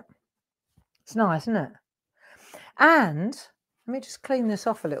 right? It's nice, isn't it? And let me just clean this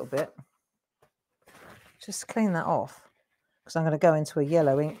off a little bit. Just clean that off because I'm going to go into a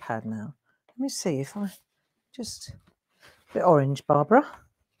yellow ink pad now. Let me see if I just a bit orange, Barbara.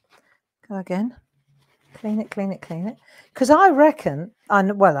 Go again. Clean it. Because I reckon, I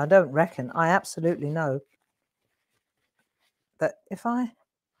don't reckon, I absolutely know that if I,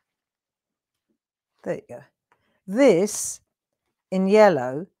 there you go. This in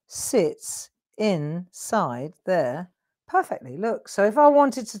yellow sits inside there perfectly. Look, so if I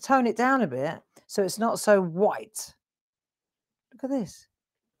wanted to tone it down a bit so it's not so white, look at this.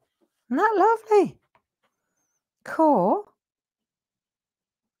 Isn't that lovely? Cool.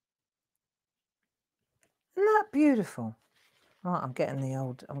 Isn't that beautiful? Right, I'm getting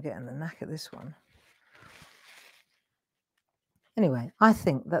the knack at this one. Anyway, I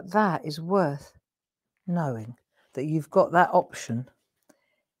think that is worth knowing, that you've got that option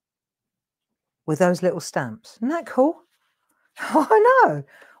with those little stamps. Isn't that cool? Oh, I know.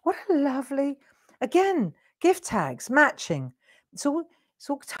 What a lovely, again, gift tags, matching. It's all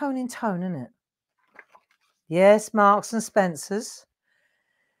tone in tone, isn't it? Yes, Marks and Spencer's.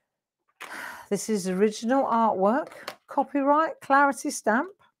 This is original artwork, copyright, Clarity stamp,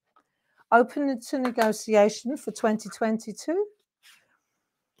 open to negotiation for 2022.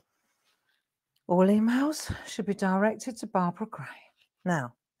 All emails should be directed to Barbara Gray.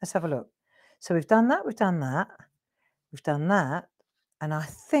 Now, let's have a look. So we've done that, and I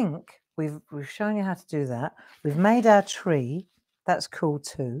think we've shown you how to do that. We've made our tree. That's cool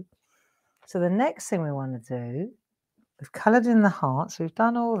too. So the next thing we want to do, we've coloured in the hearts. We've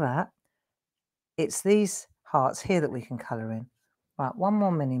done all that. It's these hearts here that we can colour in. Right, one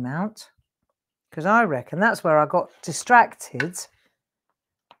more mini mount, because I reckon that's where I got distracted.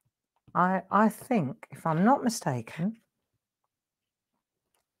 I think, if I'm not mistaken,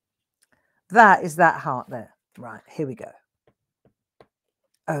 that is that heart there. Right, here we go.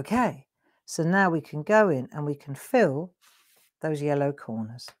 Okay, so now we can go in and we can fill those yellow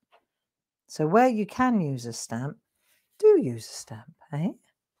corners. So where you can use a stamp, do use a stamp, eh?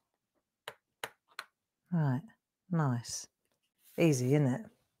 Right, nice. Easy, isn't it?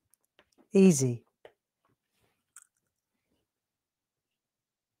 Easy.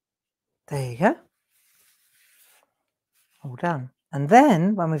 There you go. All done. And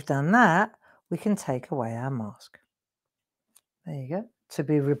then when we've done that, we can take away our mask. There you go. To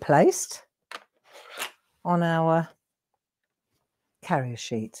be replaced on our carrier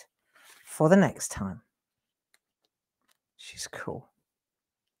sheet for the next time. She's cool.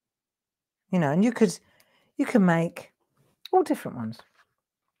 You know, and you can make all different ones.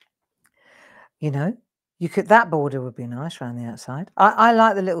 You know, that border would be nice around the outside. I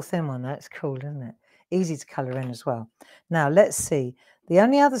like the little thin one. That's cool, isn't it? Easy to colour in as well. Now, let's see. The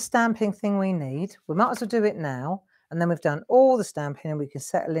only other stamping thing we need, we might as well do it now, and then we've done all the stamping and we can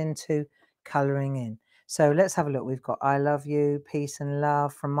settle into colouring in. So let's have a look. We've got I love you, peace and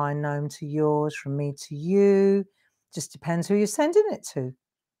love, from my gnome to yours, from me to you. Just depends who you're sending it to,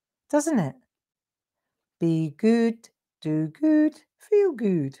 doesn't it? Be good, do good, feel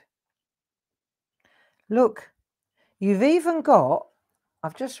good. Look, you've even got,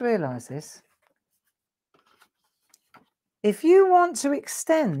 I've just realised this, If you want to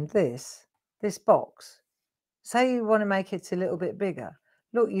extend this box, say you want to make it a little bit bigger.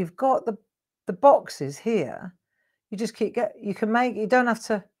 Look, you've got the boxes here. You just keep you can make, you don't have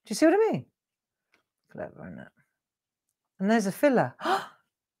to, do you see what I mean? Clever, isn't it? And there's a filler.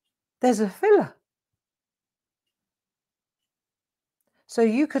 There's a filler. So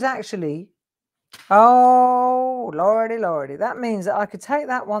you could actually, oh, lordy, lordy. That means that I could take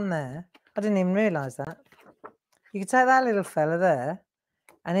that one there. I didn't even realise that. You could take that little fella there,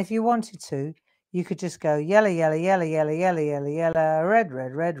 and if you wanted to, you could just go yellow, yellow, yellow, yellow, yellow, yellow, yellow, red,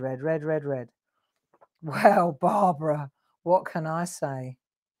 red, red, red, red, red, red. Well, Barbara, what can I say?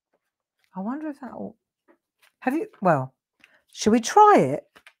 I wonder if that will... Have you... Well, should we try it?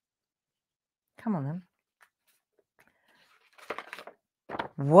 Come on, then.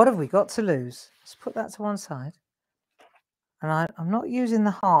 What have we got to lose? Let's put that to one side. And I'm not using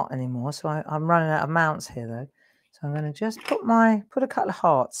the heart anymore, so I'm running out of mounts here, though. So I'm going to just put a couple of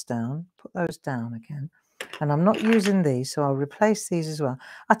hearts down, put those down again. And I'm not using these, so I'll replace these as well.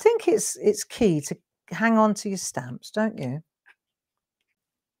 I think it's key to hang on to your stamps, don't you?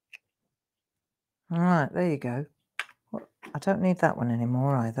 All right, there you go. Well, I don't need that one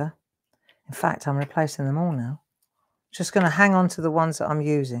anymore either. In fact, I'm replacing them all now. Just going to hang on to the ones that I'm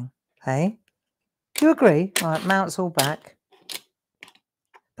using. Hey? Do you agree? All right, mounts all back.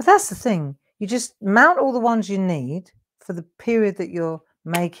 But that's the thing. You just mount all the ones you need for the period that you're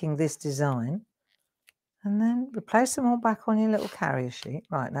making this design. And then replace them all back on your little carrier sheet.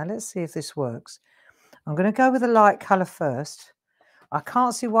 Right, now let's see if this works. I'm going to go with a light colour first. I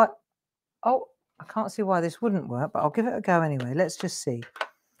can't see why... Oh, I can't see why this wouldn't work, but I'll give it a go anyway. Let's just see.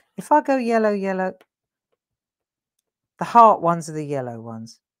 If I go yellow, yellow... The heart ones are the yellow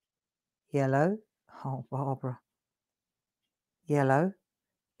ones. Yellow. Oh, Barbara. Yellow.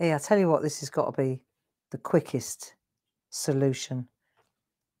 Yeah, I tell you what, this has got to be the quickest solution.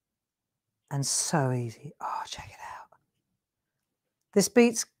 And so easy. Oh, check it out. This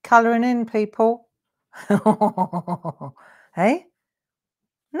beats colouring in, people. Hey?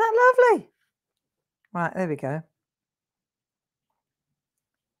 Isn't that lovely? Right, there we go.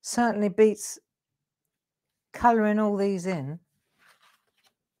 Certainly beats colouring all these in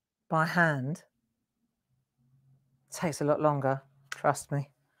by hand. Takes a lot longer, trust me.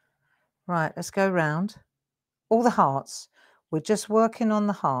 Right, let's go round. All the hearts. We're just working on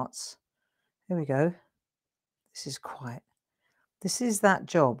the hearts. Here we go. This is that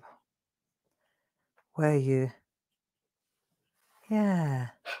job where you, yeah.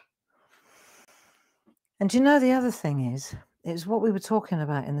 And you know, the other thing is, it was what we were talking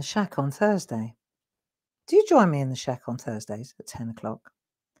about in the shack on Thursday. Do you join me in the shack on Thursdays at 10 o'clock?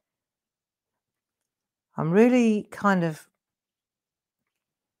 I'm really kind of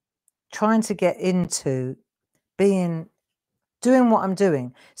trying to get into doing what I'm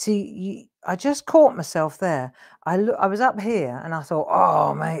doing. See, I just caught myself there. I was up here and I thought,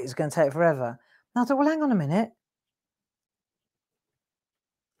 oh, mate, it's going to take forever. And I thought, well, hang on a minute.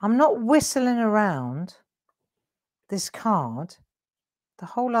 I'm not whistling around this card. The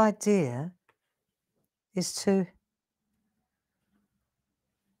whole idea is to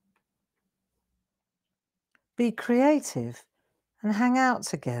be creative and hang out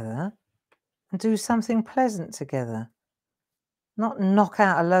together and do something pleasant together. Not knock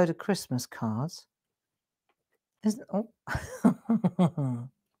out a load of Christmas cards. Oh.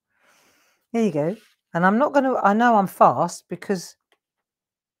 There you go. And I'm not going to, I know I'm fast because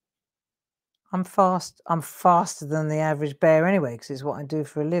I'm faster than the average bear anyway, because it's what I do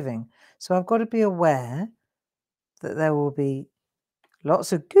for a living. So I've got to be aware that there will be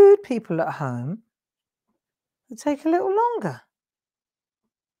lots of good people at home that take a little longer.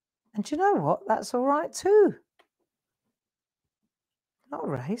 And do you know what? That's all right too. Not a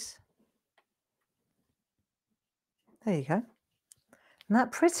race. There you go. Isn't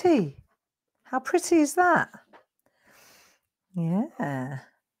that pretty? How pretty is that? Yeah.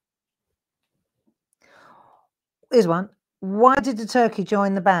 Here's one. Why did the turkey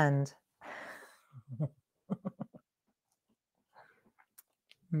join the band?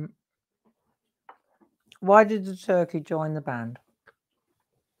 Why did the turkey join the band?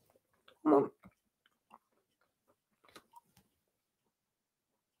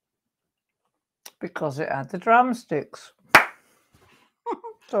 Because it had the drumsticks.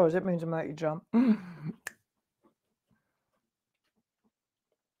 Sorry, does it mean to make you jump? Have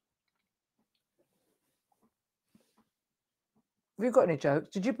you got any jokes?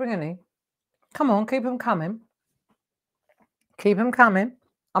 Did you bring any? Come on, keep them coming. Keep them coming.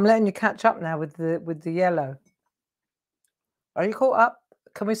 I'm letting you catch up now with the yellow. Are you caught up?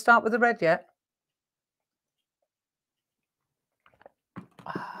 Can we start with the red yet?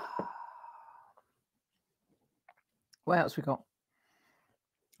 What else we got?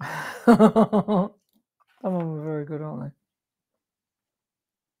 Some of them are very good, aren't they?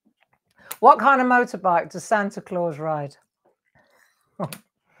 What kind of motorbike does Santa Claus ride?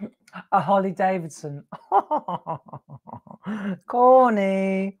 A Harley Davidson.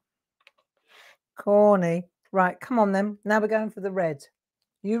 Corny. Corny. Right, come on then. Now we're going for the red.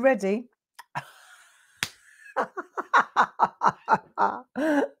 You ready?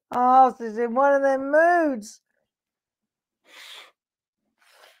 Oh, she's in one of them moods.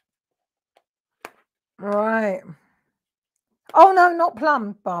 Right. Oh, no, not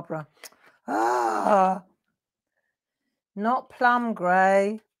plum, Barbara. Ah. Not plum,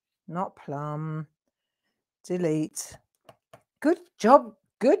 Grey. Not plum. Delete. Good job.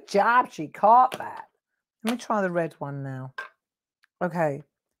 Good job. She caught that. Let me try the red one now. Okay.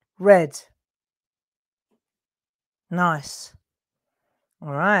 Red. Nice.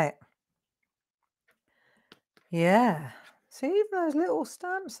 All right. Yeah. See, even those little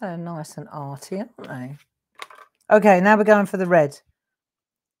stamps, they're nice and arty, aren't they? Okay, now we're going for the red.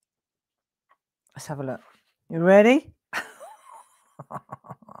 Let's have a look. You ready?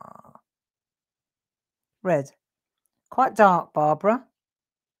 Red. Quite dark, Barbara.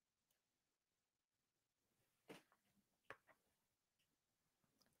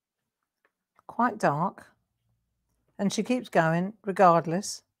 Quite dark. And she keeps going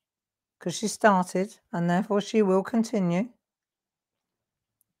regardless because she started and therefore she will continue.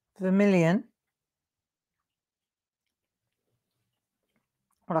 Vermilion.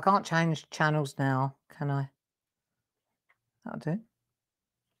 Well, I can't change channels now, can I? That'll do.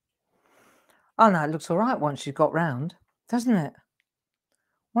 Oh, no, it looks all right once you've got round, doesn't it?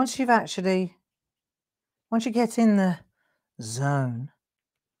 Once you get in the zone.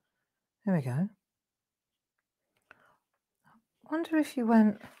 There we go. Wonder if you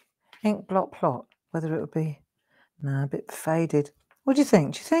went ink blot plot, whether it would be, no, a bit faded. What do you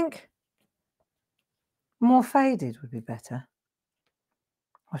think? Do you think more faded would be better?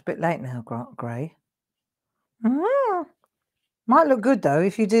 Oh, it's a bit late now, Grey. Might look good, though,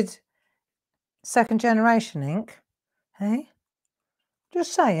 if you did second generation ink. Hey?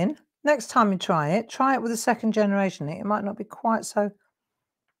 Just saying. Next time you try it with a second generation ink. It might not be quite so...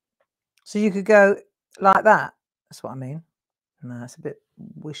 So you could go like that. That's what I mean. No, it's a bit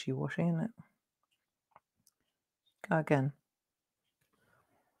wishy-washy, isn't it? Go again.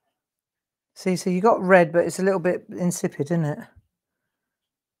 See, so you got red, but it's a little bit insipid, isn't it?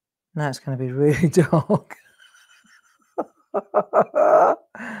 Now it's going to be really dark.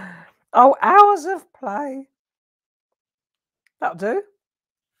 Oh, hours of play. That'll do.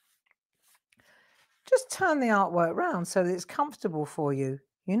 Just turn the artwork round so that it's comfortable for you.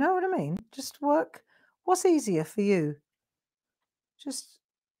 You know what I mean? Just work. What's easier for you? Just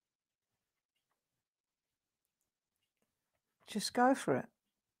go for it.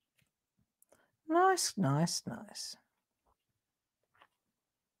 Nice, nice, nice.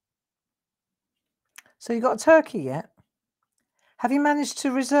 So you got a turkey yet? Have you managed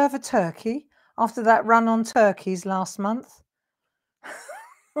to reserve a turkey after that run on turkeys last month?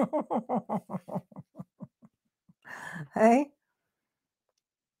 Hey?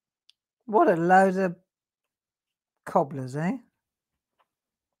 What a load of cobblers, eh?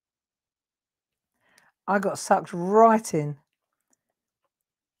 I got sucked right in.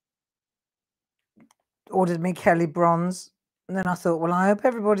 Ordered me Kelly Bronze. And then I thought, well, I hope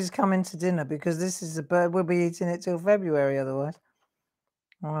everybody's coming to dinner because this is a bird. We'll be eating it till February otherwise.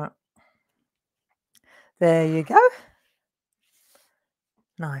 All right. There you go.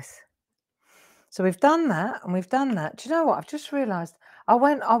 Nice. So we've done that and we've done that. Do you know what? I've just realised I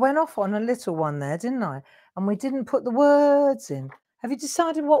went off on a little one there, didn't I? And we didn't put the words in. Have you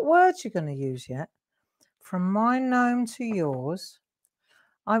decided what words you're going to use yet? From my gnome to yours.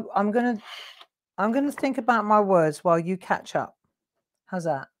 I'm gonna think about my words while you catch up. How's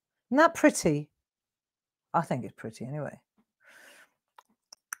that? Isn't that pretty? I think it's pretty anyway.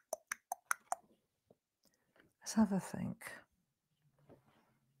 Let's have a think.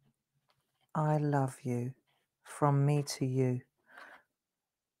 I love you. From me to you.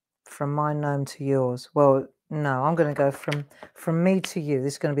 From my gnome to yours. Well, no, I'm going to go from me to you.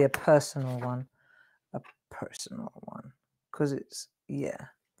 This is going to be a personal one. A personal one. Because it's, yeah,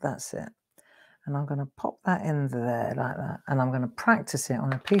 that's it. And I'm going to pop that in there like that. And I'm going to practice it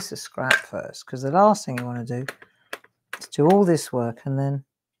on a piece of scrap first. Because the last thing you want to do is do all this work and then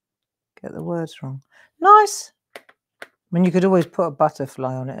get the words wrong. Nice. I mean, you could always put a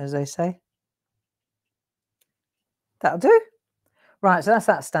butterfly on it, as they say. That'll do. Right, so that's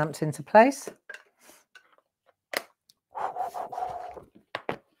that stamped into place.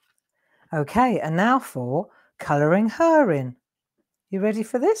 Okay, and now for colouring her in. You ready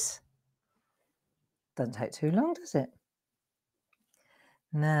for this? Doesn't take too long, does it?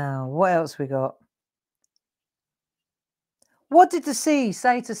 Now, what else we got? What did the sea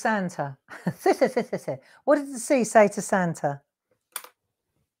say to Santa? What did the sea say to Santa?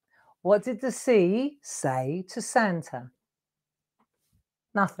 What did the sea say to Santa?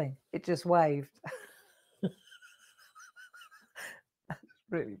 Nothing. It just waved.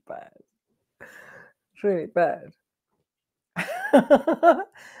 Really bad. It's really bad.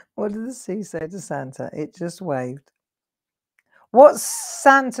 What did the sea say to Santa? It just waved. What's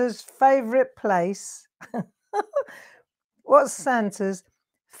Santa's favourite place? What's Santa's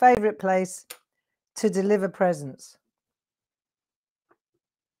favourite place to deliver presents?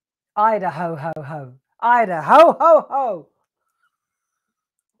 Idaho, ho, ho. Idaho, ho, ho.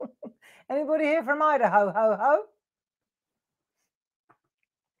 Anybody here from Idaho, ho, ho?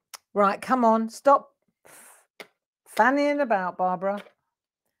 Right, come on, stop fannying about, Barbara,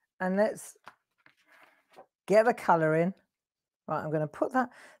 and let's get the colour in. Right, I'm going to put that.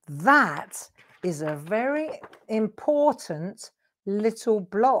 That is a very important little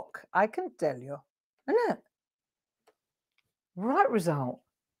block, I can tell you, isn't it? Right result.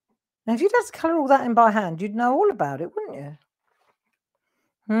 Now, if you'd had to colour all that in by hand, you'd know all about it, wouldn't you?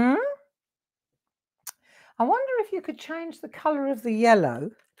 I wonder if you could change the colour of the yellow.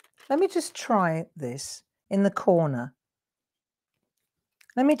 Let me just try this in the corner.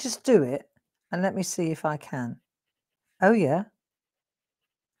 Let me just do it and let me see if I can. Oh, yeah.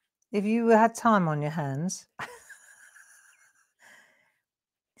 If you had time on your hands.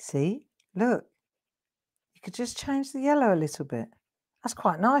 See? Look. You could just change the yellow a little bit. That's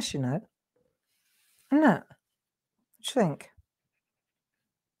quite nice, you know. Isn't it? What do you think?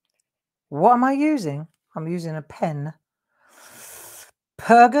 What am I using? I'm using a pen.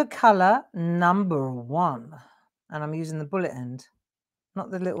 Pyjama colour number 1. And I'm using the bullet end,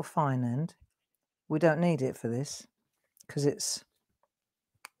 not the little fine end. We don't need it for this because it's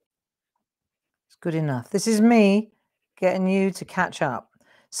good enough. This is me getting you to catch up.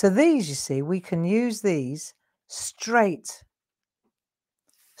 So these, you see, we can use these straight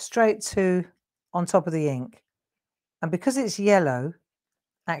to on top of the ink. And because it's yellow,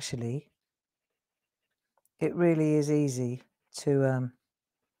 actually, it really is easy to,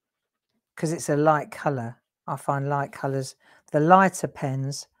 because it's a light colour. I find light colours, the lighter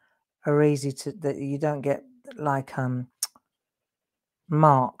pens are easy to, that you don't get like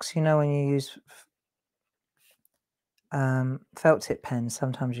marks. You know, when you use felt tip pens,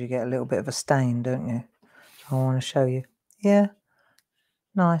 sometimes you get a little bit of a stain, don't you? I want to show you. Yeah,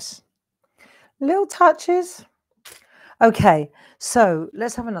 nice. Little touches. Okay, so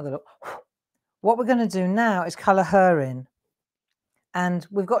let's have another look. What we're going to do now is colour her in. And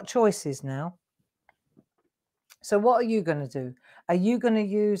we've got choices now. So what are you going to do? Are you going to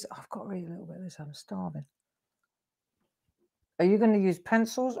use... I've got to read a little bit of this. I'm starving. Are you going to use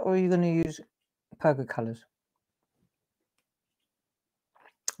pencils or are you going to use Pyjama colours?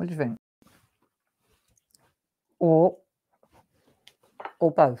 What do you think? Or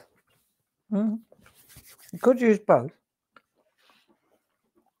both? You could use both.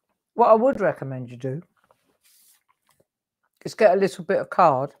 What I would recommend you do is get a little bit of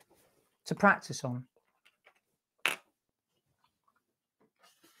card to practice on.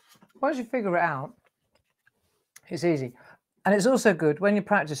 Once you figure it out, it's easy. And it's also good when you're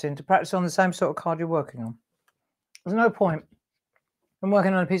practicing to practice on the same sort of card you're working on. There's no point in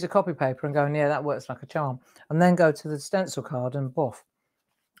working on a piece of copy paper and going, yeah, that works like a charm, and then go to the stencil card and boff.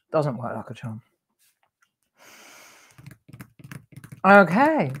 Doesn't work like a charm.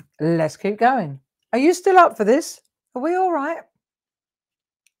 Okay, let's keep going. Are you still up for this? Are we all right?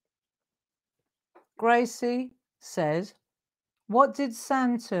 Gracie says, what did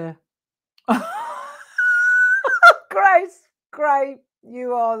Santa... Grace, great,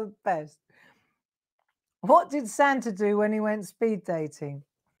 you are the best. What did Santa do when he went speed dating?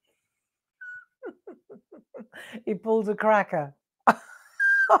 He pulled a cracker.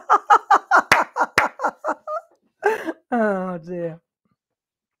 Oh dear.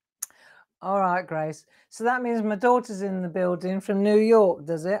 All right, Grace. So that means my daughter's in the building from New York,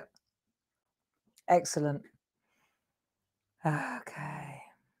 does it? Excellent. Okay.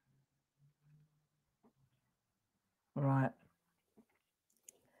 Right.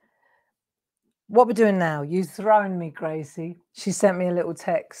 What we're doing now, you've thrown me, Gracie. She sent me a little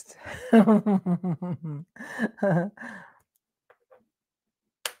text.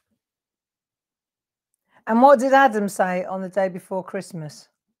 And what did Adam say on the day before Christmas?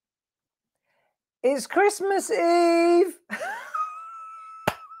 It's Christmas Eve.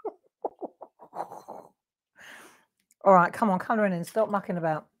 All right, come on, colouring in. Stop mucking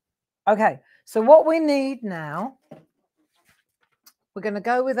about. Okay, so what we need now, we're going to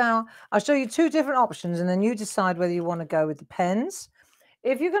go with our, I'll show you two different options and then you decide whether you want to go with the pens.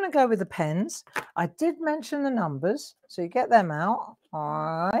 If you're going to go with the pens, I did mention the numbers, so you get them out,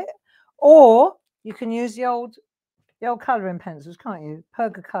 all right? Or you can use the old colouring pencils, can't you?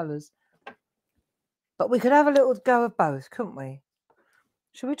 Perga colours. But we could have a little go of both, couldn't we?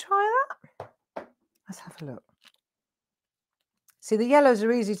 Should we try that? Let's have a look. See, the yellows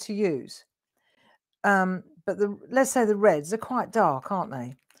are easy to use. But let's say the reds are quite dark, aren't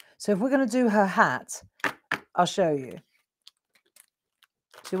they? So if we're going to do her hat, I'll show you.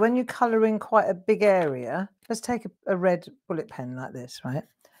 So when you colour in quite a big area, let's take a red bullet pen like this, right?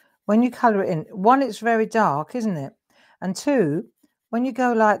 When you colour it in, one, it's very dark, isn't it? And two, when you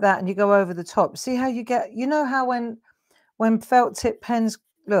go like that and you go over the top, see how you get, you know how when felt tip pens,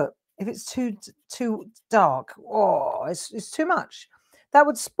 look, if it's too dark, oh, it's too much. That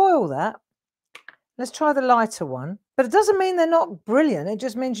would spoil that. Let's try the lighter one. But it doesn't mean they're not brilliant. It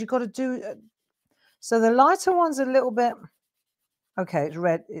just means you've got to do... So the lighter one's a little bit... Okay, it's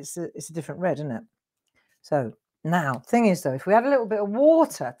red. It's a different red, isn't it? So now, thing is, though, if we add a little bit of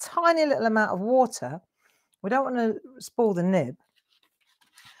water, tiny little amount of water, we don't want to spoil the nib.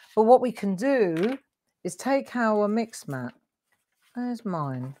 But what we can do is take our mix mat. There's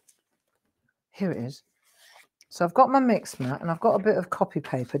mine. Here it is. So I've got my mix mat and I've got a bit of copy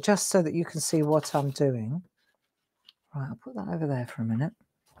paper just so that you can see what I'm doing. Right, I'll put that over there for a minute.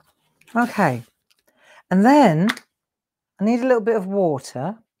 Okay. And then I need a little bit of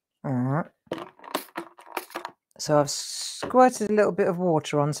water. All right. So I've squirted a little bit of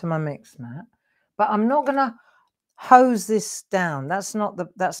water onto my mix mat, but I'm not going to hose this down. That's not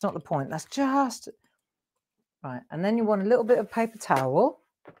the point. That's just right. And then you want a little bit of paper towel.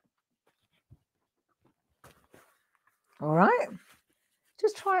 All right.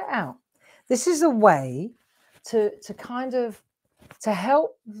 Just try it out. This is a way to kind of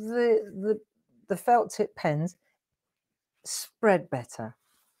help the felt tip pens spread better,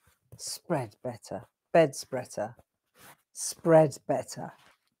 beds better, spread better,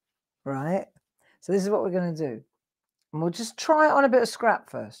 right? So this is what we're going to do. And we'll just try it on a bit of scrap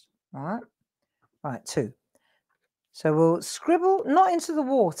first, all right? Right, 2. So we'll scribble, not into the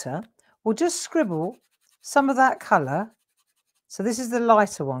water, we'll just scribble some of that colour. So this is the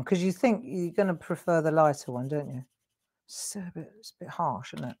lighter one, because you think you're going to prefer the lighter one, don't you? It's a bit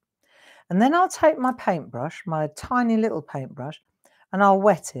harsh, isn't it? And then I'll take my paintbrush, my tiny little paintbrush, and I'll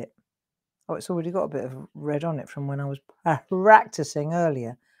wet it. Oh, it's already got a bit of red on it from when I was practicing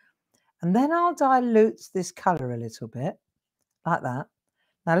earlier. And then I'll dilute this colour a little bit, like that.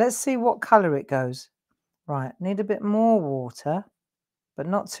 Now let's see what colour it goes. Right, need a bit more water, but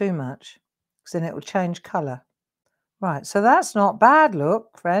not too much, because then it will change colour. Right, so that's not bad,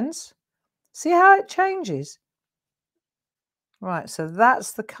 look, friends. See how it changes? Right, so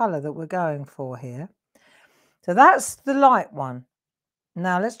that's the colour that we're going for here. So that's the light one.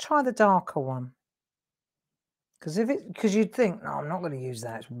 Now let's try the darker one. Because you'd think, no, I'm not going to use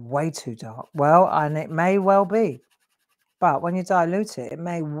that. It's way too dark. Well, and it may well be. But when you dilute it, it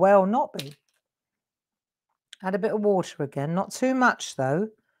may well not be. Add a bit of water again. Not too much, though.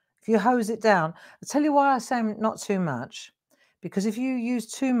 If you hose it down. I'll tell you why I say not too much. Because if you use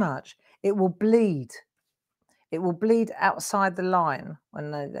too much, it will bleed. It will bleed outside the line. When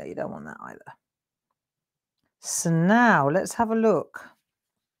you don't want that either. So now, let's have a look.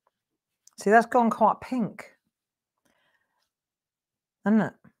 See, that's gone quite pink. Isn't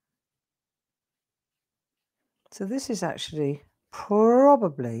it? So this is actually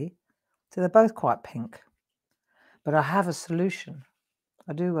probably, so they're both quite pink, but I have a solution.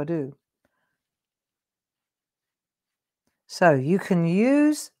 I do. So you can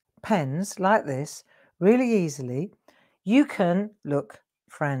use pens like this really easily. You can, look,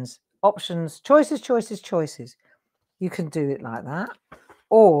 friends, options, choices. You can do it like that,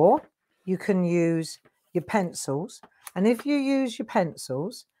 or you can use your pencils. And if you use your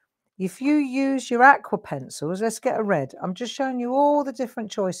pencils, if you use your aqua pencils, let's get a red. I'm just showing you all the different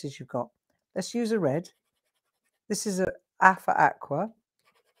choices you've got. Let's use a red. This is a for aqua.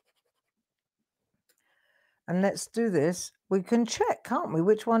 And let's do this. We can check, can't we?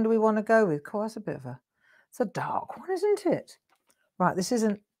 Which one do we want to go with? Cool, that's it's a dark one, isn't it? Right, this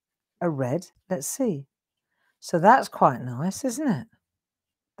isn't a red. Let's see. So that's quite nice, isn't it?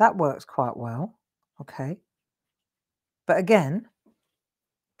 That works quite well. Okay. But again,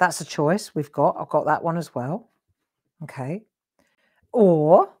 that's a choice we've got. I've got that one as well. Okay.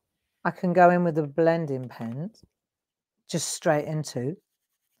 Or I can go in with the blending pen, just straight into.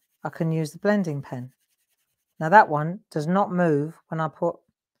 I can use the blending pen. Now that one does not move when I put,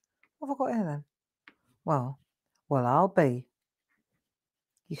 what have I got here then? Well, I'll be.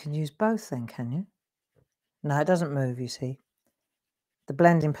 You can use both then, can you? No, it doesn't move, you see. The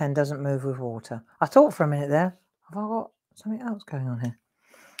blending pen doesn't move with water. I thought for a minute there, have I got something else going on here?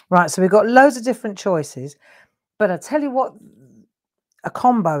 Right, so we've got loads of different choices, but I tell you what, a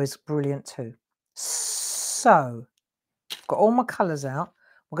combo is brilliant too. So, I've got all my colours out.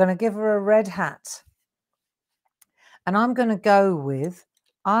 We're going to give her a red hat. And I'm going to go with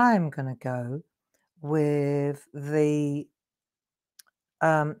the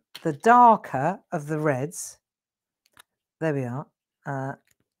darker of the reds. There we are.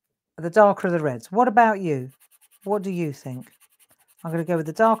 The darker of the reds. What about you? What do you think? I'm going to go with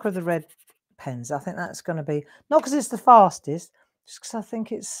the darker of the red pens. I think that's going to be, not because it's the fastest, just because I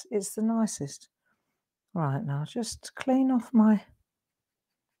think it's the nicest. Right, now just clean off my,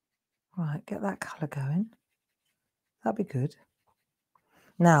 right, get that colour going. That'd be good.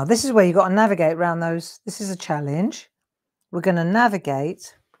 Now, this is where you've got to navigate around those. This is a challenge. We're going to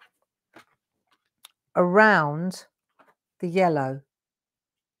navigate around the yellow.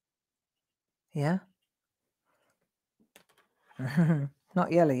 Yeah?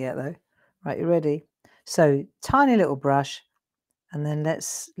 Not yellow yet, though. Right, you ready? So, tiny little brush, and then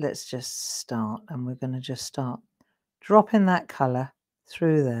let's just start. And we're going to just start dropping that colour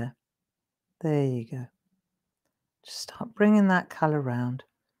through there. There you go. Just start bringing that colour round.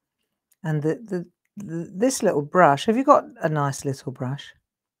 And this little brush, have you got a nice little brush?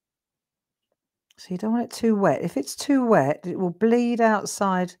 So you don't want it too wet. If it's too wet, it will bleed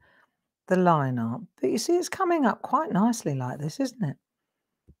outside the line art. But you see, it's coming up quite nicely like this, isn't it?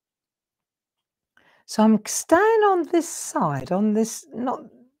 So I'm staying on this side, on this, not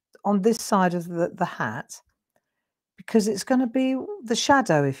on this side of the hat, because it's going to be the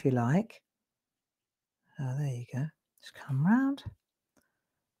shadow, if you like. Oh, there you go. Just come round.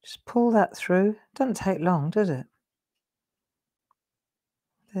 Just pull that through. Doesn't take long, does it?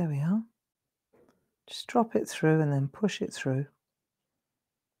 There we are. Just drop it through and then push it through.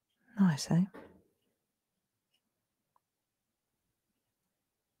 Nice, eh?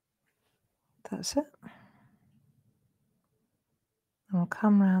 That's it. And we'll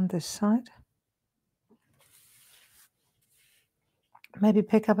come round this side. Maybe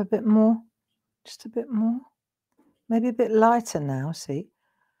pick up a bit more. Just a bit more. Maybe a bit lighter now, see?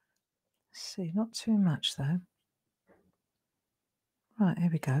 See, not too much though. Right, here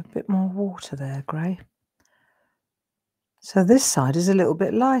we go. A bit more water there, grey. So this side is a little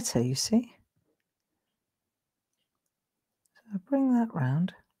bit lighter, you see? So bring that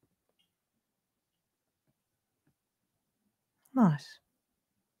round. Nice.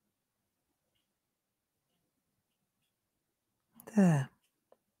 There.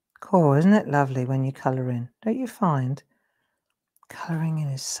 Cool, isn't it lovely when you colour in? Don't you find colouring in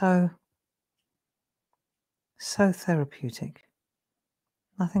is so therapeutic?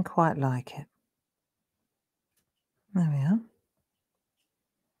 Nothing quite like it. There we are.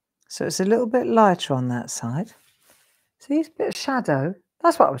 So it's a little bit lighter on that side. See, it's a bit of shadow.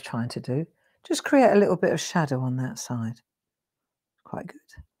 That's what I was trying to do. Just create a little bit of shadow on that side. Quite good.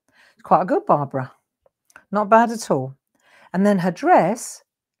 Quite good, Barbara. Not bad at all. And then her dress,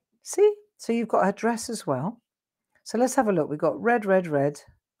 see? So you've got her dress as well. So let's have a look. We've got red, red, red,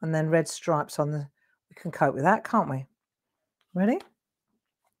 and then red stripes on the, we can cope with that, can't we? Ready?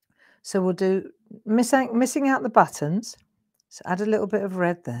 So we'll do missing out the buttons. So add a little bit of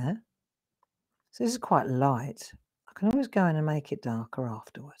red there. So this is quite light. I can always go in and make it darker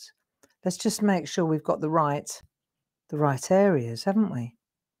afterwards. Let's just make sure we've got the right areas, haven't we?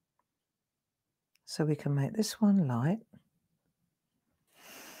 So we can make this one light.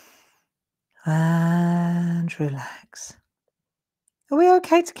 And relax. Are we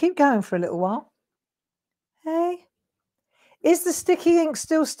okay to keep going for a little while? Hey? Is the sticky ink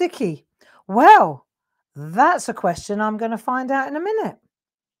still sticky? Well, that's a question I'm going to find out in a minute.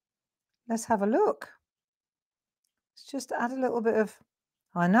 Let's have a look. Let's just add a little bit of,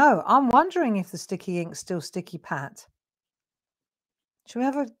 I know, I'm wondering if the sticky ink's still sticky, Pat. Should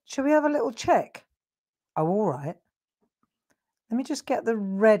we have a little check? Oh, all right. Let me just get the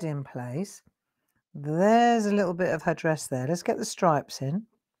red in place. There's a little bit of her dress there. Let's get the stripes in.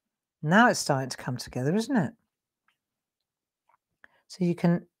 Now it's starting to come together, isn't it? So you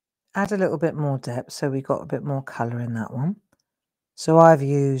can add a little bit more depth, so we got a bit more colour in that one. So I've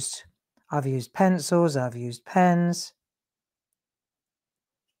used pencils, I've used pens,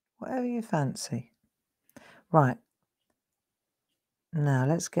 whatever you fancy. Right. Now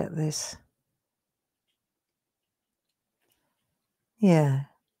let's get this. Yeah.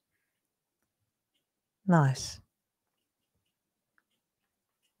 Nice.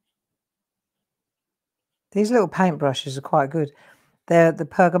 These little paintbrushes are quite good. They're the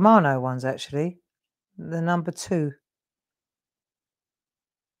Pergamano ones, actually. The number 2.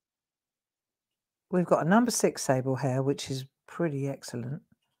 We've got a number 6 sable hair, which is pretty excellent.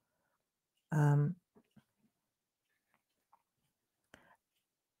 And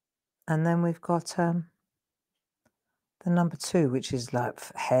then we've got the number 2, which is like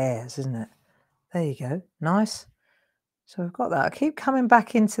hairs, isn't it? There you go. Nice. So we've got that. I keep coming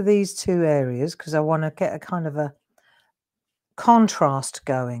back into these 2 areas because I want to get a kind of a contrast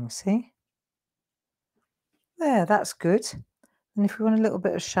going. See? There, that's good. And if we want a little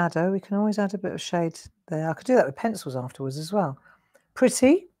bit of shadow, we can always add a bit of shade there. I could do that with pencils afterwards as well.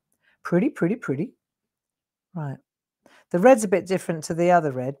 Pretty. Pretty, pretty, pretty. Right. The red's a bit different to the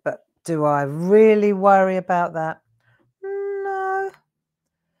other red, but do I really worry about that? No.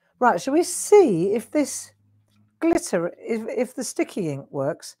 Right, shall we see if this glitter, if the sticky ink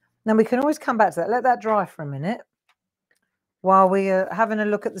works? Then we can always come back to that. Let that dry for a minute while we are having a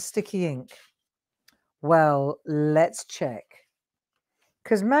look at the sticky ink. Well, let's check.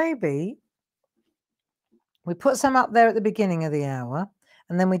 Because maybe we put some up there at the beginning of the hour,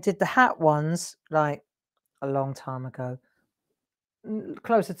 and then we did the hat ones like a long time ago,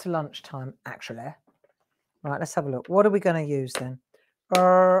 closer to lunchtime, actually. Right, let's have a look. What are we going to use then?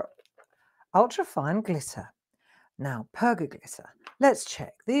 Ultra fine glitter. Now, Perga glitter. Let's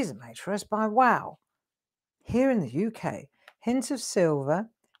check. These are made for us by Wow. Here in the UK, hint of silver,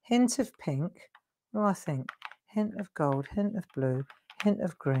 hint of pink. What do I think? Hint of gold, hint of blue, hint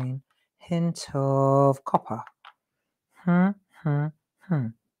of green, hint of copper.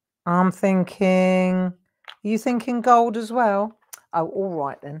 I'm thinking, are you thinking gold as well? Oh, all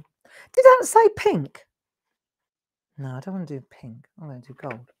right then. Did that say pink? No, I don't want to do pink. I'm going to do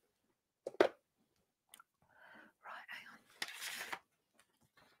gold. Right, hang on.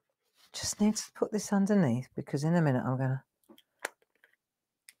 Just need to put this underneath because in a minute I'm going to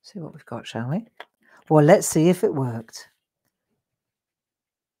see what we've got, shall we? Well, let's see if it worked.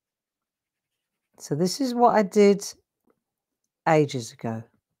 So this is what I did ages ago,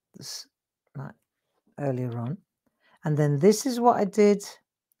 this, like, earlier on. And then this is what I did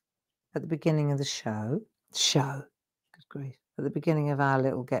at the beginning of the show. Good grief. At the beginning of our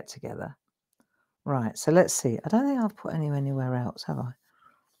little get-together. Right, so let's see. I don't think I've put any anywhere else, have I?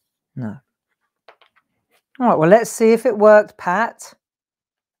 No. All right, well, let's see if it worked, Pat.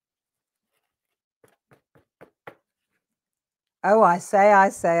 Oh, I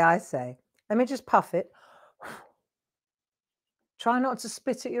say. Let me just puff it. Try not to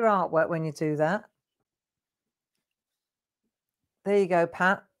spit at your artwork when you do that. There you go,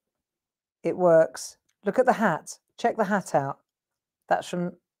 Pat. It works. Look at the hat. Check the hat out. That's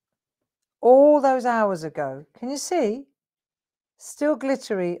from all those hours ago. Can you see? Still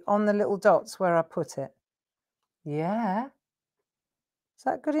glittery on the little dots where I put it. Yeah. Is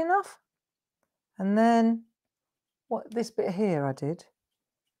that good enough? And then what this bit here I did.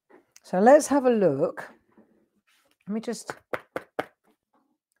 So let's have a look. Let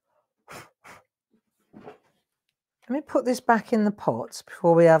me put this back in the pot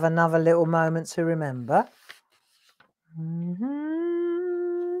before we have another little moment to remember.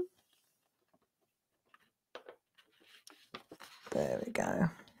 There we go.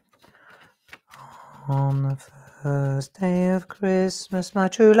 On the first day of Christmas, my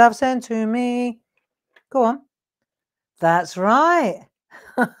true love sent to me. Go on. That's right.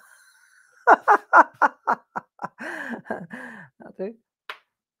 That'll do.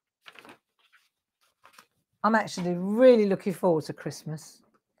 I'm actually really looking forward to Christmas.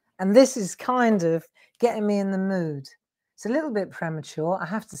 And this is kind of getting me in the mood. It's a little bit premature, I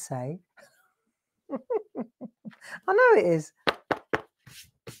have to say. I know it is.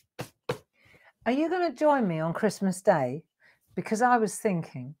 Are you going to join me on Christmas Day? Because I was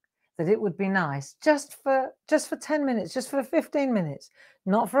thinking that it would be nice just for 10 minutes, just for 15 minutes,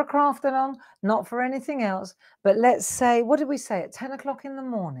 not for a craft along, not for anything else. But let's say, what did we say, at 10 o'clock in the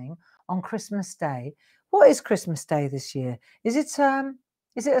morning on Christmas Day? What is Christmas Day this year? Is it a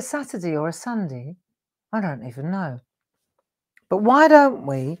Saturday or a Sunday? I don't even know. But why don't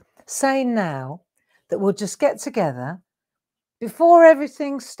we say now that we'll just get together before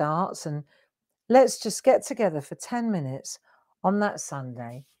everything starts, and let's just get together for 10 minutes on that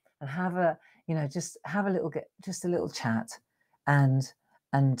Sunday and have a, just have a little chat and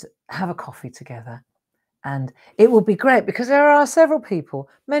have a coffee together. And it will be great because there are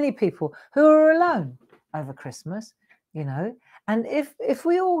many people who are alone over Christmas, and if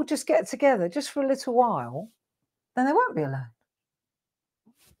we all just get together just for a little while, then they won't be alone.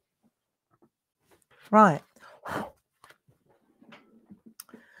 Right.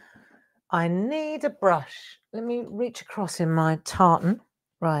 I need a brush. Let me reach across in my tartan.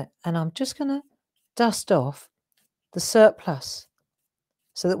 Right. And I'm just going to dust off the surplus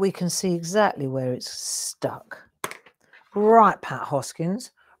so that we can see exactly where it's stuck. Right, Pat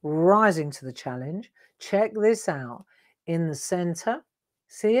Hoskins, rising to the challenge. Check this out. In the centre,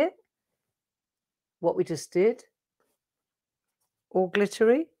 see it? What we just did? All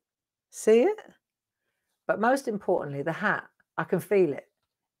glittery. See it? But most importantly, the hat. I can feel it.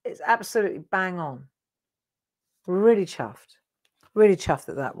 It's absolutely bang on. Really chuffed. Really chuffed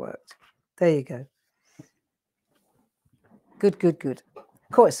that that worked. There you go. Good, good, good.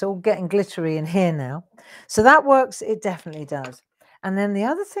 Of course, it's all getting glittery in here now. So that works. It definitely does. And then the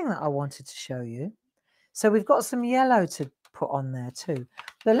other thing that I wanted to show you. So we've got some yellow to put on there too.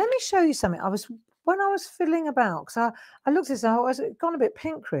 But let me show you something. When I was fiddling about, because I looked at this, I was gone a bit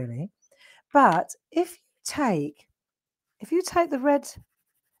pink really. But if you take the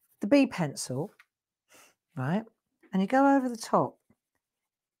B pencil, right, and you go over the top,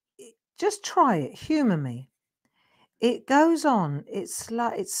 just try it, humour me. It goes on, it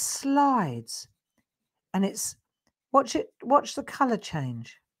slides, and watch the colour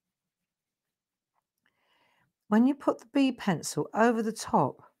change. When you put the B pencil over the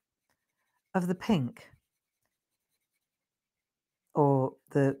top of the pink or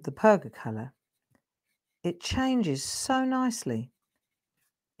the Perga colour, it changes so nicely.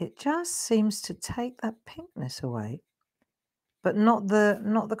 It just seems to take that pinkness away, but not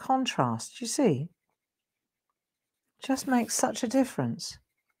the contrast. You see, just makes such a difference.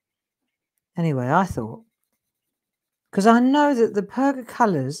 Anyway, I thought, because I know that the Perga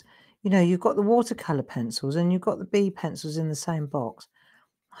colours, you've got the watercolour pencils and you've got the B pencils in the same box.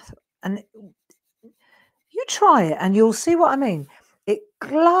 And you try it and you'll see what I mean. It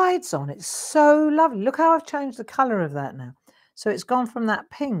glides on. It's so lovely. Look how I've changed the colour of that now. So it's gone from that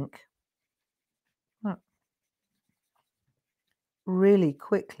pink really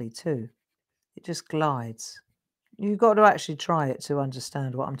quickly too. It just glides. You've got to actually try it to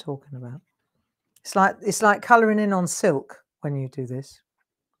understand what I'm talking about. It's like colouring in on silk when you do this,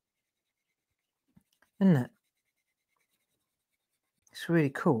 isn't it? It's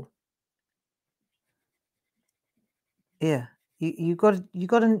really cool. Yeah, you got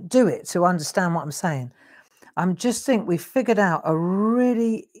to do it to understand what I'm saying. I just think we figured out a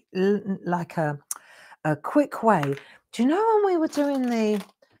really like a quick way. Do you know when we were doing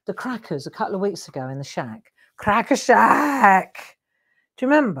the crackers a couple of weeks ago in the shack? Cracker Shack. Do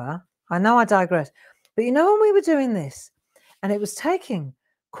you remember? I know I digress. But you know when we were doing this and it was taking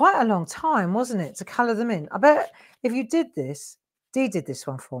quite a long time, wasn't it, to colour them in? I bet if you did this, Dee did this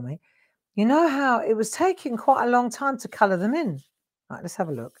one for me, you know how it was taking quite a long time to colour them in. Right, let's have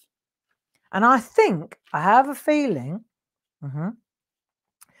a look. And I think, I have a feeling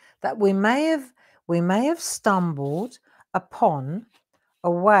that we may have stumbled upon a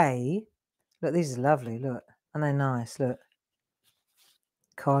way. Look, these are lovely, look. Aren't they nice? Look.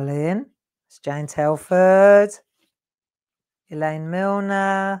 Colin, it's Jane Telford, Elaine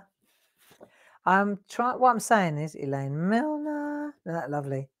Milner. What I'm saying is Elaine Milner. Isn't that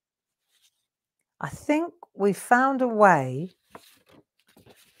lovely? I think we found a way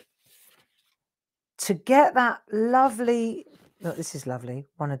to get that lovely. Look, this is lovely.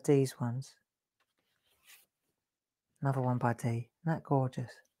 One of Dee's ones. Another one by Dee. Isn't that gorgeous?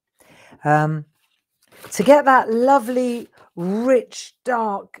 To get that lovely, rich,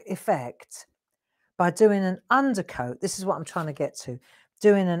 dark effect by doing an undercoat. This is what I'm trying to get to.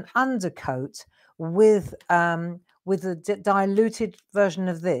 Doing an undercoat with a diluted version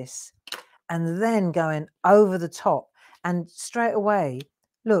of this, and then going over the top, and straight away,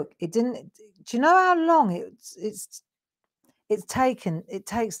 look, it didn't. Do you know how long it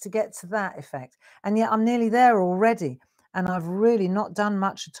takes to get to that effect? And yet I'm nearly there already, and I've really not done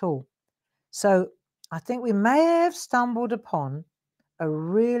much at all. So I think we may have stumbled upon a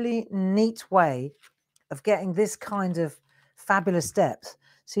really neat way of getting this kind of fabulous depth.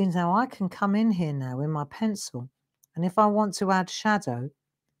 See, now I can come in here now with my pencil, and if I want to add shadow,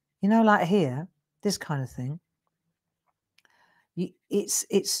 like here, this kind of thing,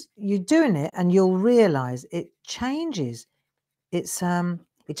 you're doing it and you'll realize it changes. It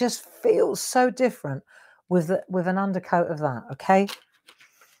just feels so different with an undercoat of that. Okay,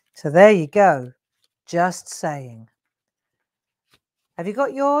 so there you go. Just saying. Have you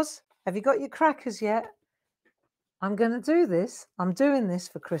got yours? Have you got your crackers yet? I'm going to do this. I'm doing this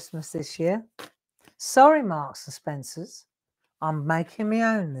for Christmas this year. Sorry, Marks and Spencers. I'm making my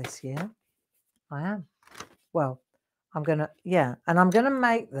own this year. I am. Well, I'm going to, yeah, and I'm going to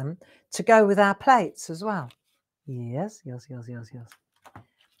make them to go with our plates as well. Yes, yes, yes, yes, yes.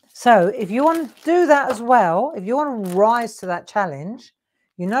 So if you want to do that as well, if you want to rise to that challenge,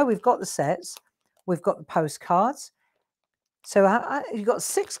 you know we've got the sets, we've got the postcards. So you've got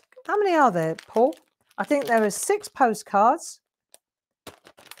 6, how many are there, Paul? I think there are 6 postcards.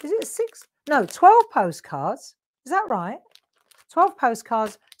 Is it 6? No, 12 postcards. Is that right? 12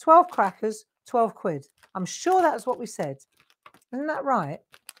 postcards, 12 crackers, 12 quid. I'm sure that's what we said. Isn't that right?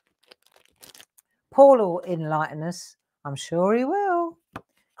 Paul will enlighten us. I'm sure he will.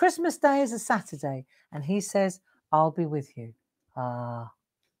 Christmas Day is a Saturday, and he says, I'll be with you. Ah,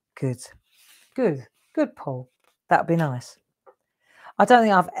 good. Good. Good, Paul. That'd be nice. I don't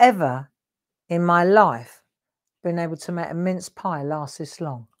think I've ever in my life been able to make a mince pie last this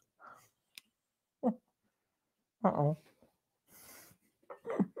long. Uh-oh.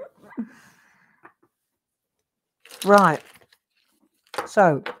 Right.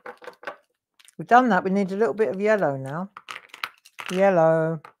 So we've done that. We need a little bit of yellow now.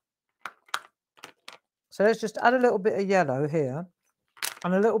 Yellow. So let's just add a little bit of yellow here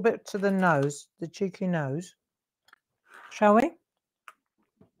and a little bit to the nose, the cheeky nose. Shall we?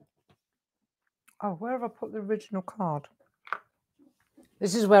 Oh, where have I put the original card?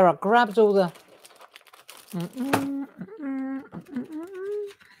 This is where I grabbed all the...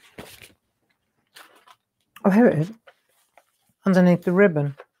 Oh, here it is. Underneath the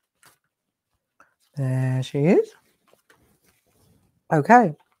ribbon. There she is.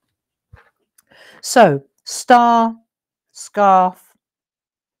 Okay. So, star, scarf.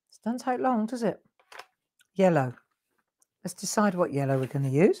 It doesn't take long, does it? Yellow. Let's decide what yellow we're going to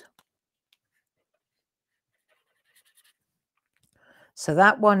use. So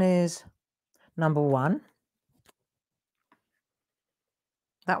that one is number 1.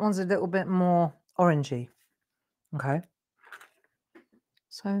 That one's a little bit more orangey. Okay.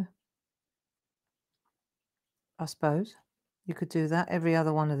 So I suppose you could do that every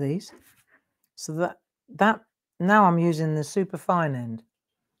other one of these. So that now I'm using the super fine end.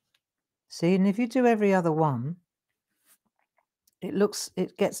 See, and if you do every other one,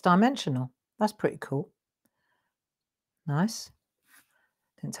 it gets dimensional. That's pretty cool. Nice.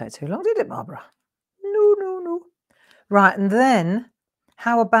 Didn't take too long, did it, Barbara? No, no, no. Right, and then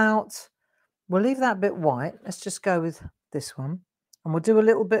how about, we'll leave that bit white. Let's just go with this one. And we'll do a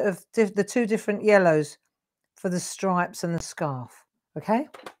little bit of the 2 different yellows for the stripes and the scarf. Okay?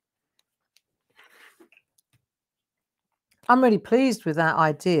 I'm really pleased with that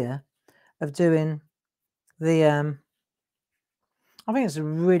idea of doing the, I think it's a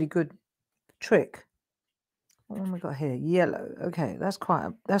really good trick. What have we got here? Yellow. Okay, that's quite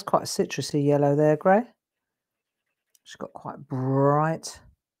a citrusy yellow there, Grey. She's got quite bright.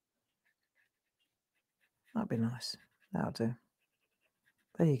 That'd be nice. That'll do.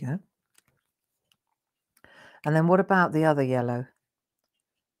 There you go. And then what about the other yellow?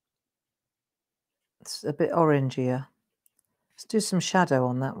 It's a bit orangier. Let's do some shadow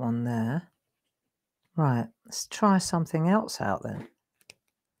on that one there. Right, let's try something else out then.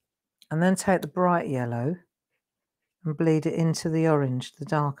 And then take the bright yellow and bleed it into the orange, the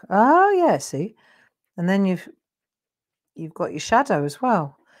dark. Oh, yeah, see? And then you've got your shadow as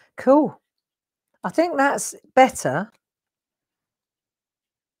well. Cool. I think that's better.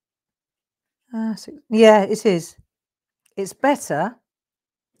 Yeah, it is. It's better.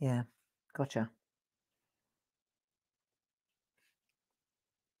 Yeah, gotcha.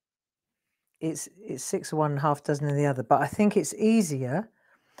 It's 6 of one and half dozen of the other, but I think it's easier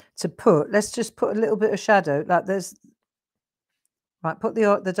to put. Let's just put a little bit of shadow, like there's. Right, put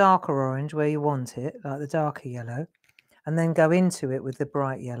the darker orange where you want it, like the darker yellow, and then go into it with the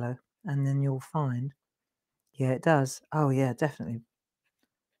bright yellow, and then you'll find. Yeah, it does. Oh, yeah, definitely.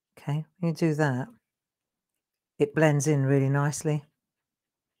 Okay, when you do that, it blends in really nicely.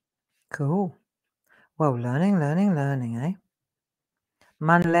 Cool. Well, learning, learning, learning, eh?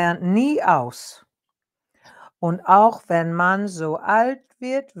 Man lernt nie aus. Und auch wenn man so alt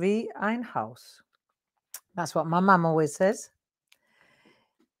wird wie ein Haus. That's what my mum always says.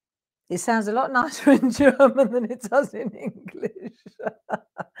 It sounds a lot nicer in German than it does in English.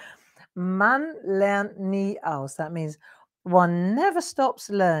 Man lernt nie aus. That means one never stops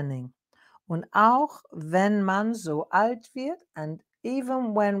learning. Und auch wenn man so alt wird, and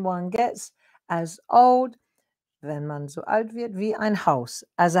even when one gets as old, wenn man so alt wird wie ein Haus,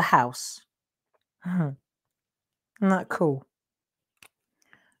 as a house. Isn't that cool?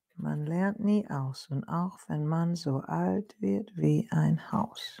 Man lernt nie aus, und auch wenn man so alt wird wie ein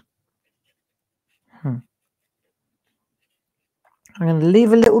Haus. I'm going to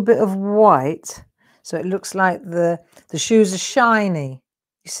leave a little bit of white So it looks like the shoes are shiny.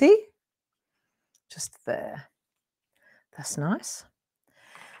 You see? Just there. That's nice.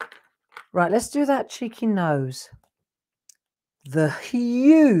 Right, let's do that cheeky nose. The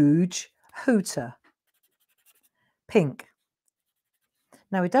huge hooter. Pink.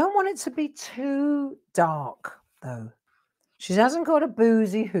 Now, we don't want it to be too dark, though. She hasn't got a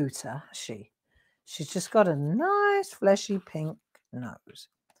boozy hooter, has she? She's just got a nice fleshy pink nose.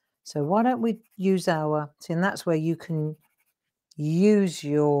 So why don't we use our... See, and that's where you can use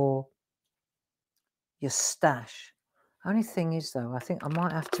your stash. Only thing is, though, I think I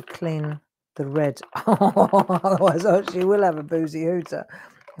might have to clean the red. Otherwise, she will have a boozy hooter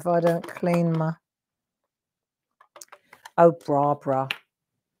if I don't clean my... Oh, bra.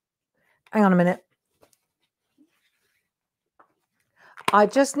 Hang on a minute. I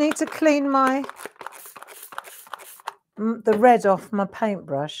just need to clean the red off my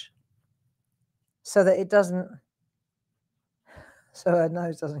paintbrush so that it doesn't... So her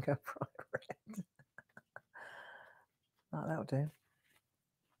nose doesn't go bright red. Oh, that'll do.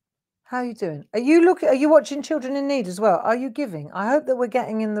 How are you doing? Are you watching Children in Need as well? Are you giving? I hope that we're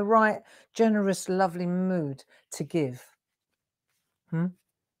getting in the right, generous, lovely mood to give. I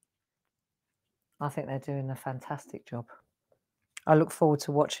think they're doing a fantastic job. I look forward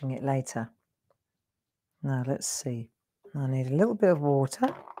to watching it later. Now, let's see. I need a little bit of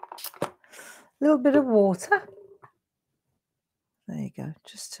water. A little bit of water. There you go.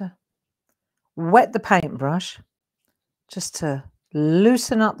 Just to wet the paintbrush. Just to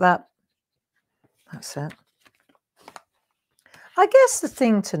loosen up that. That's it. I guess the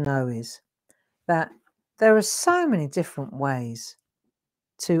thing to know is that there are so many different ways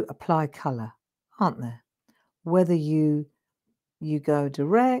to apply colour, aren't there? Whether you go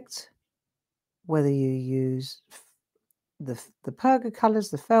direct, whether you use the Perga colours,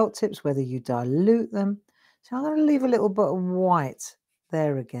 the felt tips, whether you dilute them. So I'm going to leave a little bit of white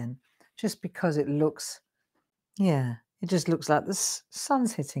there again, just because it looks, it just looks like the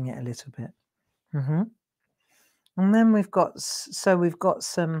sun's hitting it a little bit. And then we've got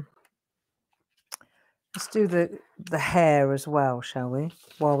some, let's do the hair as well, shall we?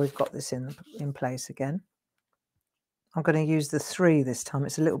 While we've got this in place again. I'm going to use the 3 this time.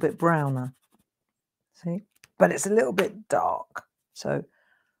 It's a little bit browner. See? But it's a little bit dark. So I'll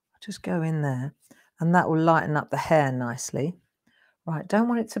just go in there and that will lighten up the hair nicely. Right, don't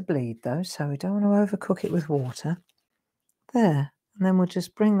want it to bleed though, so we don't want to overcook it with water. There, and then we'll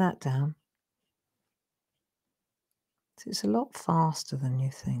just bring that down. It's a lot faster than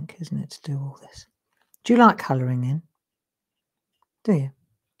you think, isn't it, to do all this? Do you like colouring in? Do you?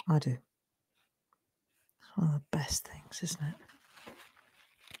 I do. It's one of the best things, isn't it?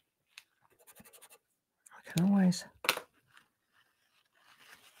 I can always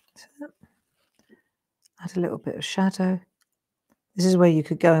add a little bit of shadow. This is where you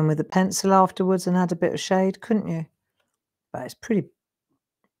could go in with a pencil afterwards and add a bit of shade, couldn't you? But it's pretty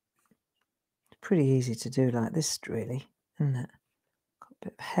easy to do like this, really, isn't it? Got a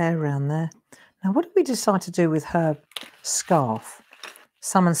bit of hair around there. Now, what did we decide to do with her scarf?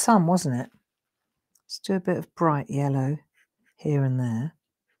 Some and some, wasn't it? Let's do a bit of bright yellow here and there.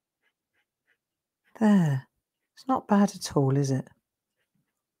 There. It's not bad at all, is it?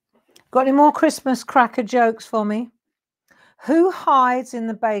 Got any more Christmas cracker jokes for me? Who hides in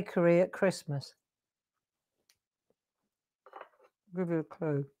the bakery at Christmas? I'll give you a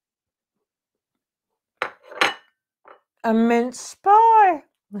clue. A mince pie.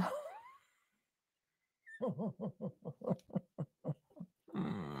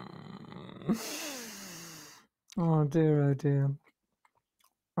 Oh dear, oh dear.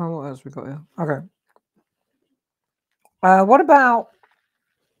 Oh, what else we got here? Okay. What about,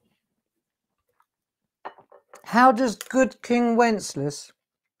 how does good King Wenceslas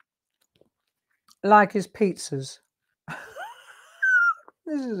like his pizzas?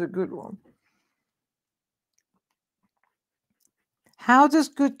 This is a good one. How does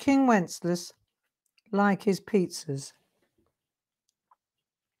good King Wenceslas like his pizzas?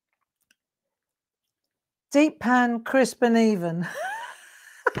 Deep pan, crisp and even.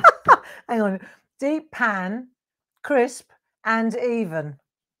 Hang on. Deep pan, crisp and even.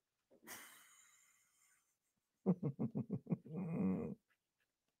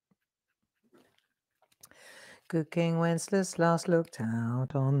 Good King Wenceslas last looked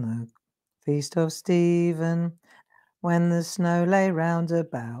out on the feast of Stephen, when the snow lay round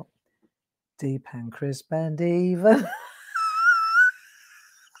about, deep and crisp and even.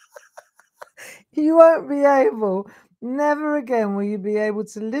 You won't be able, never again will you be able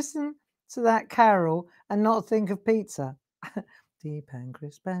to listen to that carol and not think of pizza. Deep and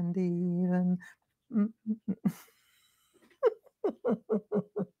crisp and even.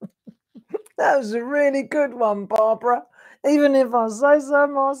 That was a really good one, Barbara. Even if I say so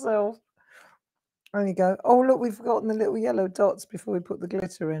myself. There you go. Oh, look, we've forgotten the little yellow dots before we put the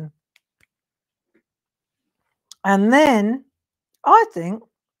glitter in. And then I think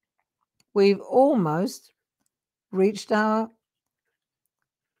we've almost reached our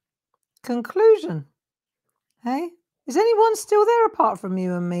conclusion. Hey, is anyone still there apart from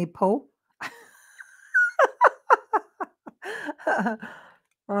you and me, Paul?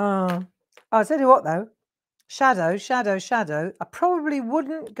 Oh, I'll tell you what though, shadow. I probably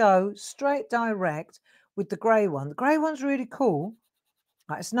wouldn't go straight direct with the grey one. The grey one's really cool.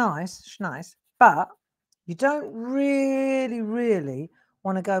 Like, it's nice, but you don't really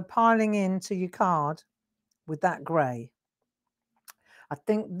want to go piling into your card with that grey. I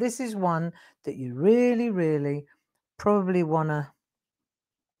think this is one that you really probably want to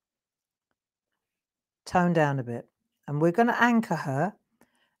tone down a bit. And we're going to anchor her,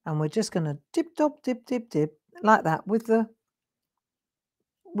 and we're just going to dip like that with the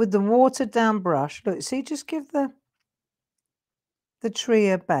watered down brush. Look, see, just give the tree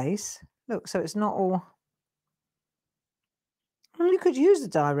a base. Look, so it's not all. Well, you could use the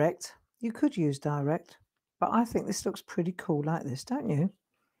direct. You could use direct, but I think this looks pretty cool like this, don't you?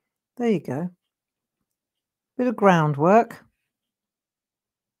 There you go. Bit of groundwork.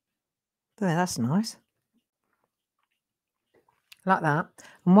 There, that's nice. Like that.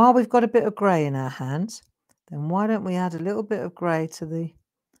 And while we've got a bit of grey in our hands, then why don't we add a little bit of grey to the...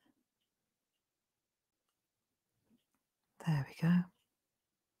 There we go.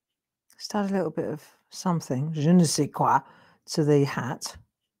 Just add a little bit of something, je ne sais quoi, to the hat.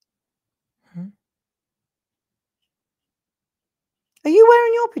 Are you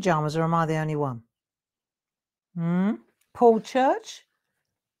wearing your pyjamas, or am I the only one? Paul Church?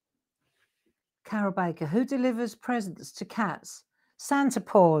 Carol Baker. Who delivers presents to cats? Santa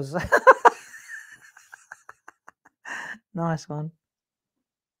Paws. Nice one.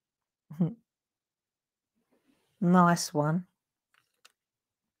 Nice one.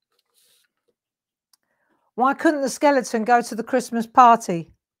 Why couldn't the skeleton go to the Christmas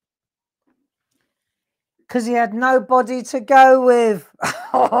party? Because he had nobody to go with.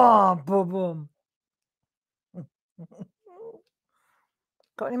 Oh, boom.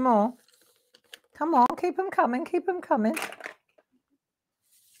 Got any more? Come on, keep them coming, keep them coming.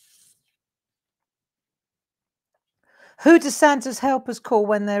 Who do Santa's helpers call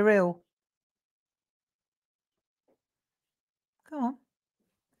when they're ill? Come on.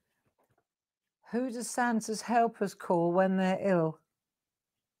 Who do Santa's helpers call when they're ill?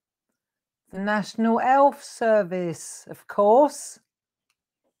 The National Elf Service, of course.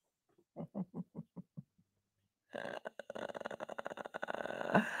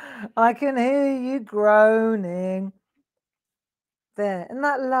 I can hear you groaning. There, isn't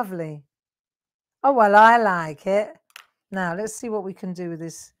that lovely? Oh, well, I like it. Now, let's see what we can do with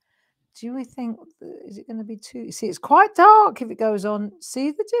this. Do we think, is it going to be too... See, it's quite dark if it goes on.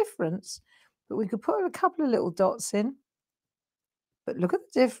 See the difference? But we could put a couple of little dots in. But look at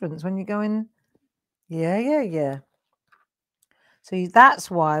the difference when you go in. Yeah. So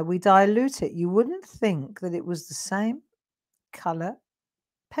that's why we dilute it. You wouldn't think that it was the same colour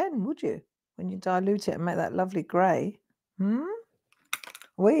pen, would you? When you dilute it and make that lovely grey.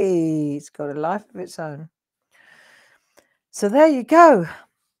 It's got a life of its own. So there you go.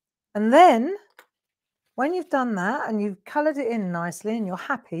 And then when you've done that and you've coloured it in nicely and you're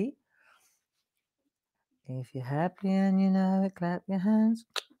happy, if you're happy and you know it, clap your hands.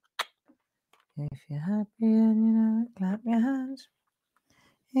 If you're happy and you know it, clap your hands.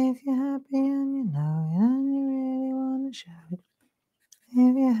 If you're happy and you know it and you really want to show it.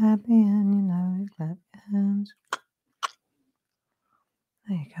 If you're happy and you know it, clap your hands.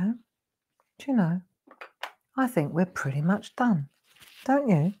 There you go. Do you know, I think we're pretty much done, don't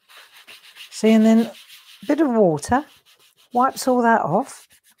you? See, and then a bit of water wipes all that off,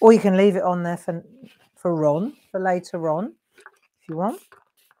 or you can leave it on there for later on if you want.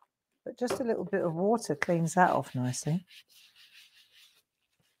 But just a little bit of water cleans that off nicely.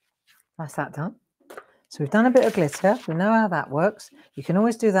 That's that done. So we've done a bit of glitter. We know how that works. You can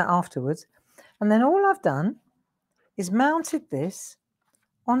always do that afterwards. And then all I've done is mounted this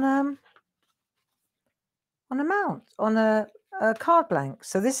on a card blank.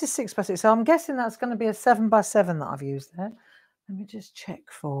 So this is 6x6. So I'm guessing that's going to be a 7x7 that I've used there. Let me just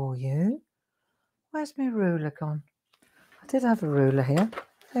check for you. Where's my ruler gone? I did have a ruler here.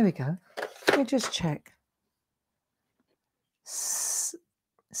 There we go. Let me just check.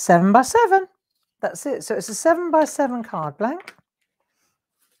 7x7. That's it. So it's a 7x7 card blank.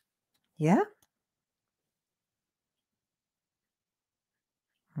 Yeah.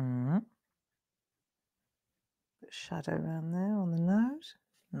 Bit of shadow around there on the nose.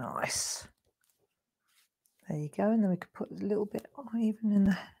 Nice. There you go. And then we could put a little bit even in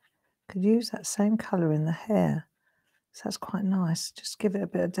the... Could use that same colour in the hair. So that's quite nice. Just give it a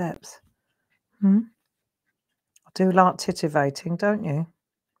bit of depth. I do like titivating, don't you?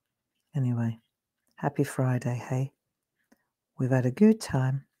 Anyway, happy Friday, hey? We've had a good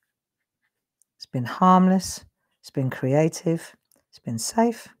time. It's been harmless. It's been creative. It's been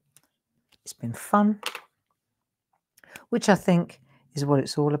safe. It's been fun. Which I think is what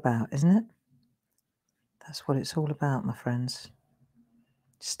it's all about, isn't it? That's what it's all about, my friends.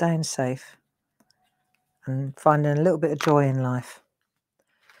 Staying safe and finding a little bit of joy in life.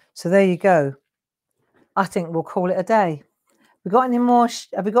 So there you go. I think we'll call it a day. Have we got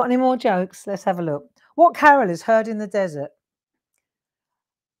any more jokes? Let's have a look. What carol is heard in the desert?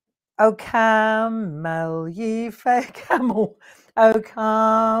 O camel, ye camel. O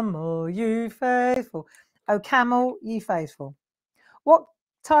camel, you faithful. O camel, ye faithful. What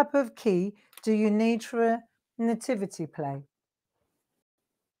type of key do you need for a nativity play?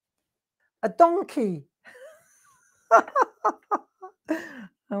 A donkey. And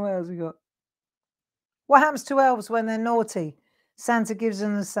what else we got? What happens to elves when they're naughty? Santa gives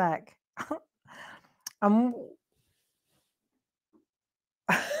them a sack. And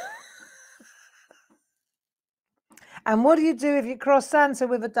what do you do if you cross Santa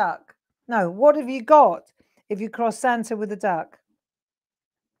with a duck? No, what have you got if you cross Santa with a duck?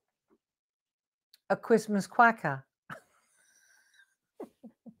 A Christmas quacker.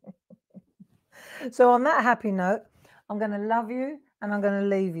 So on that happy note, I'm going to love you and I'm going to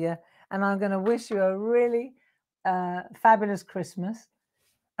leave you and I'm going to wish you a really fabulous Christmas.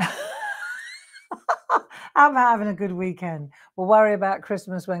 How about having a good weekend? We'll worry about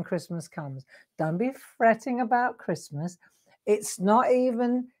Christmas when Christmas comes. Don't be fretting about Christmas. It's not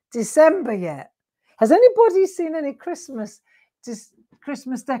even December yet. Has anybody seen any Christmas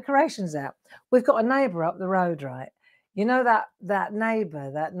decorations out? We've got a neighbour up the road, right? You know that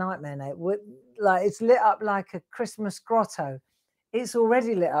neighbour, that nightmare neighbour, like it's lit up like a Christmas grotto. It's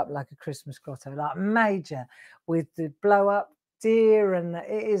already lit up like a Christmas grotto, like major, with the blow up deer, and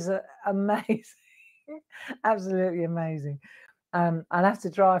it is amazing. Absolutely amazing. I'll have to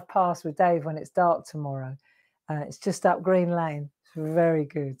drive past with Dave when it's dark tomorrow. It's just up Green Lane. It's very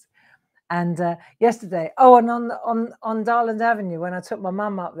good. And yesterday, and on Darland Avenue, when I took my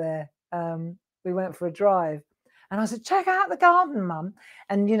mum up there, we went for a drive, and I said, "Check out the garden, Mum."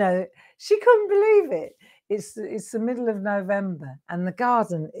 And you know, she couldn't believe it. It's the middle of November, and the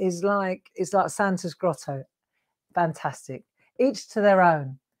garden is like Santa's grotto. Fantastic. Each to their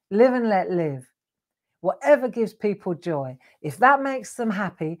own. Live and let live. Whatever gives people joy, if that makes them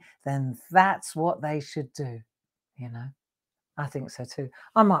happy, then that's what they should do. You know, I think so too.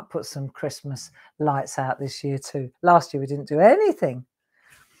 I might put some Christmas lights out this year too. Last year we didn't do anything.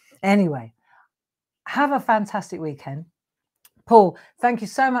 Anyway, have a fantastic weekend. Paul, thank you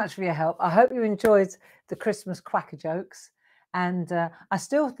so much for your help. I hope you enjoyed the Christmas quacker jokes. And I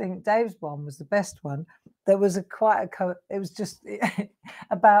still think Dave's one was the best one. There was it was just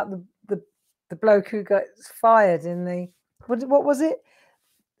about the bloke who got fired in the, what was it?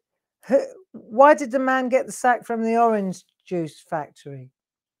 Why did the man get the sack from the orange juice factory?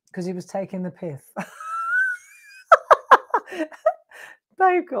 Because he was taking the piss.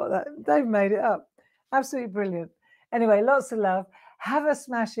 Dave got that. Dave made it up. Absolutely brilliant. Anyway, lots of love. Have a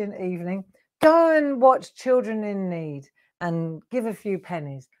smashing evening. Go and watch Children in Need and give a few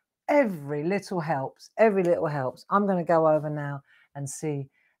pennies. Every little helps. Every little helps. I'm going to go over now and see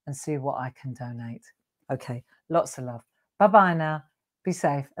what I can donate. Okay, lots of love. Bye-bye now. Be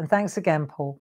safe. And thanks again, Paul.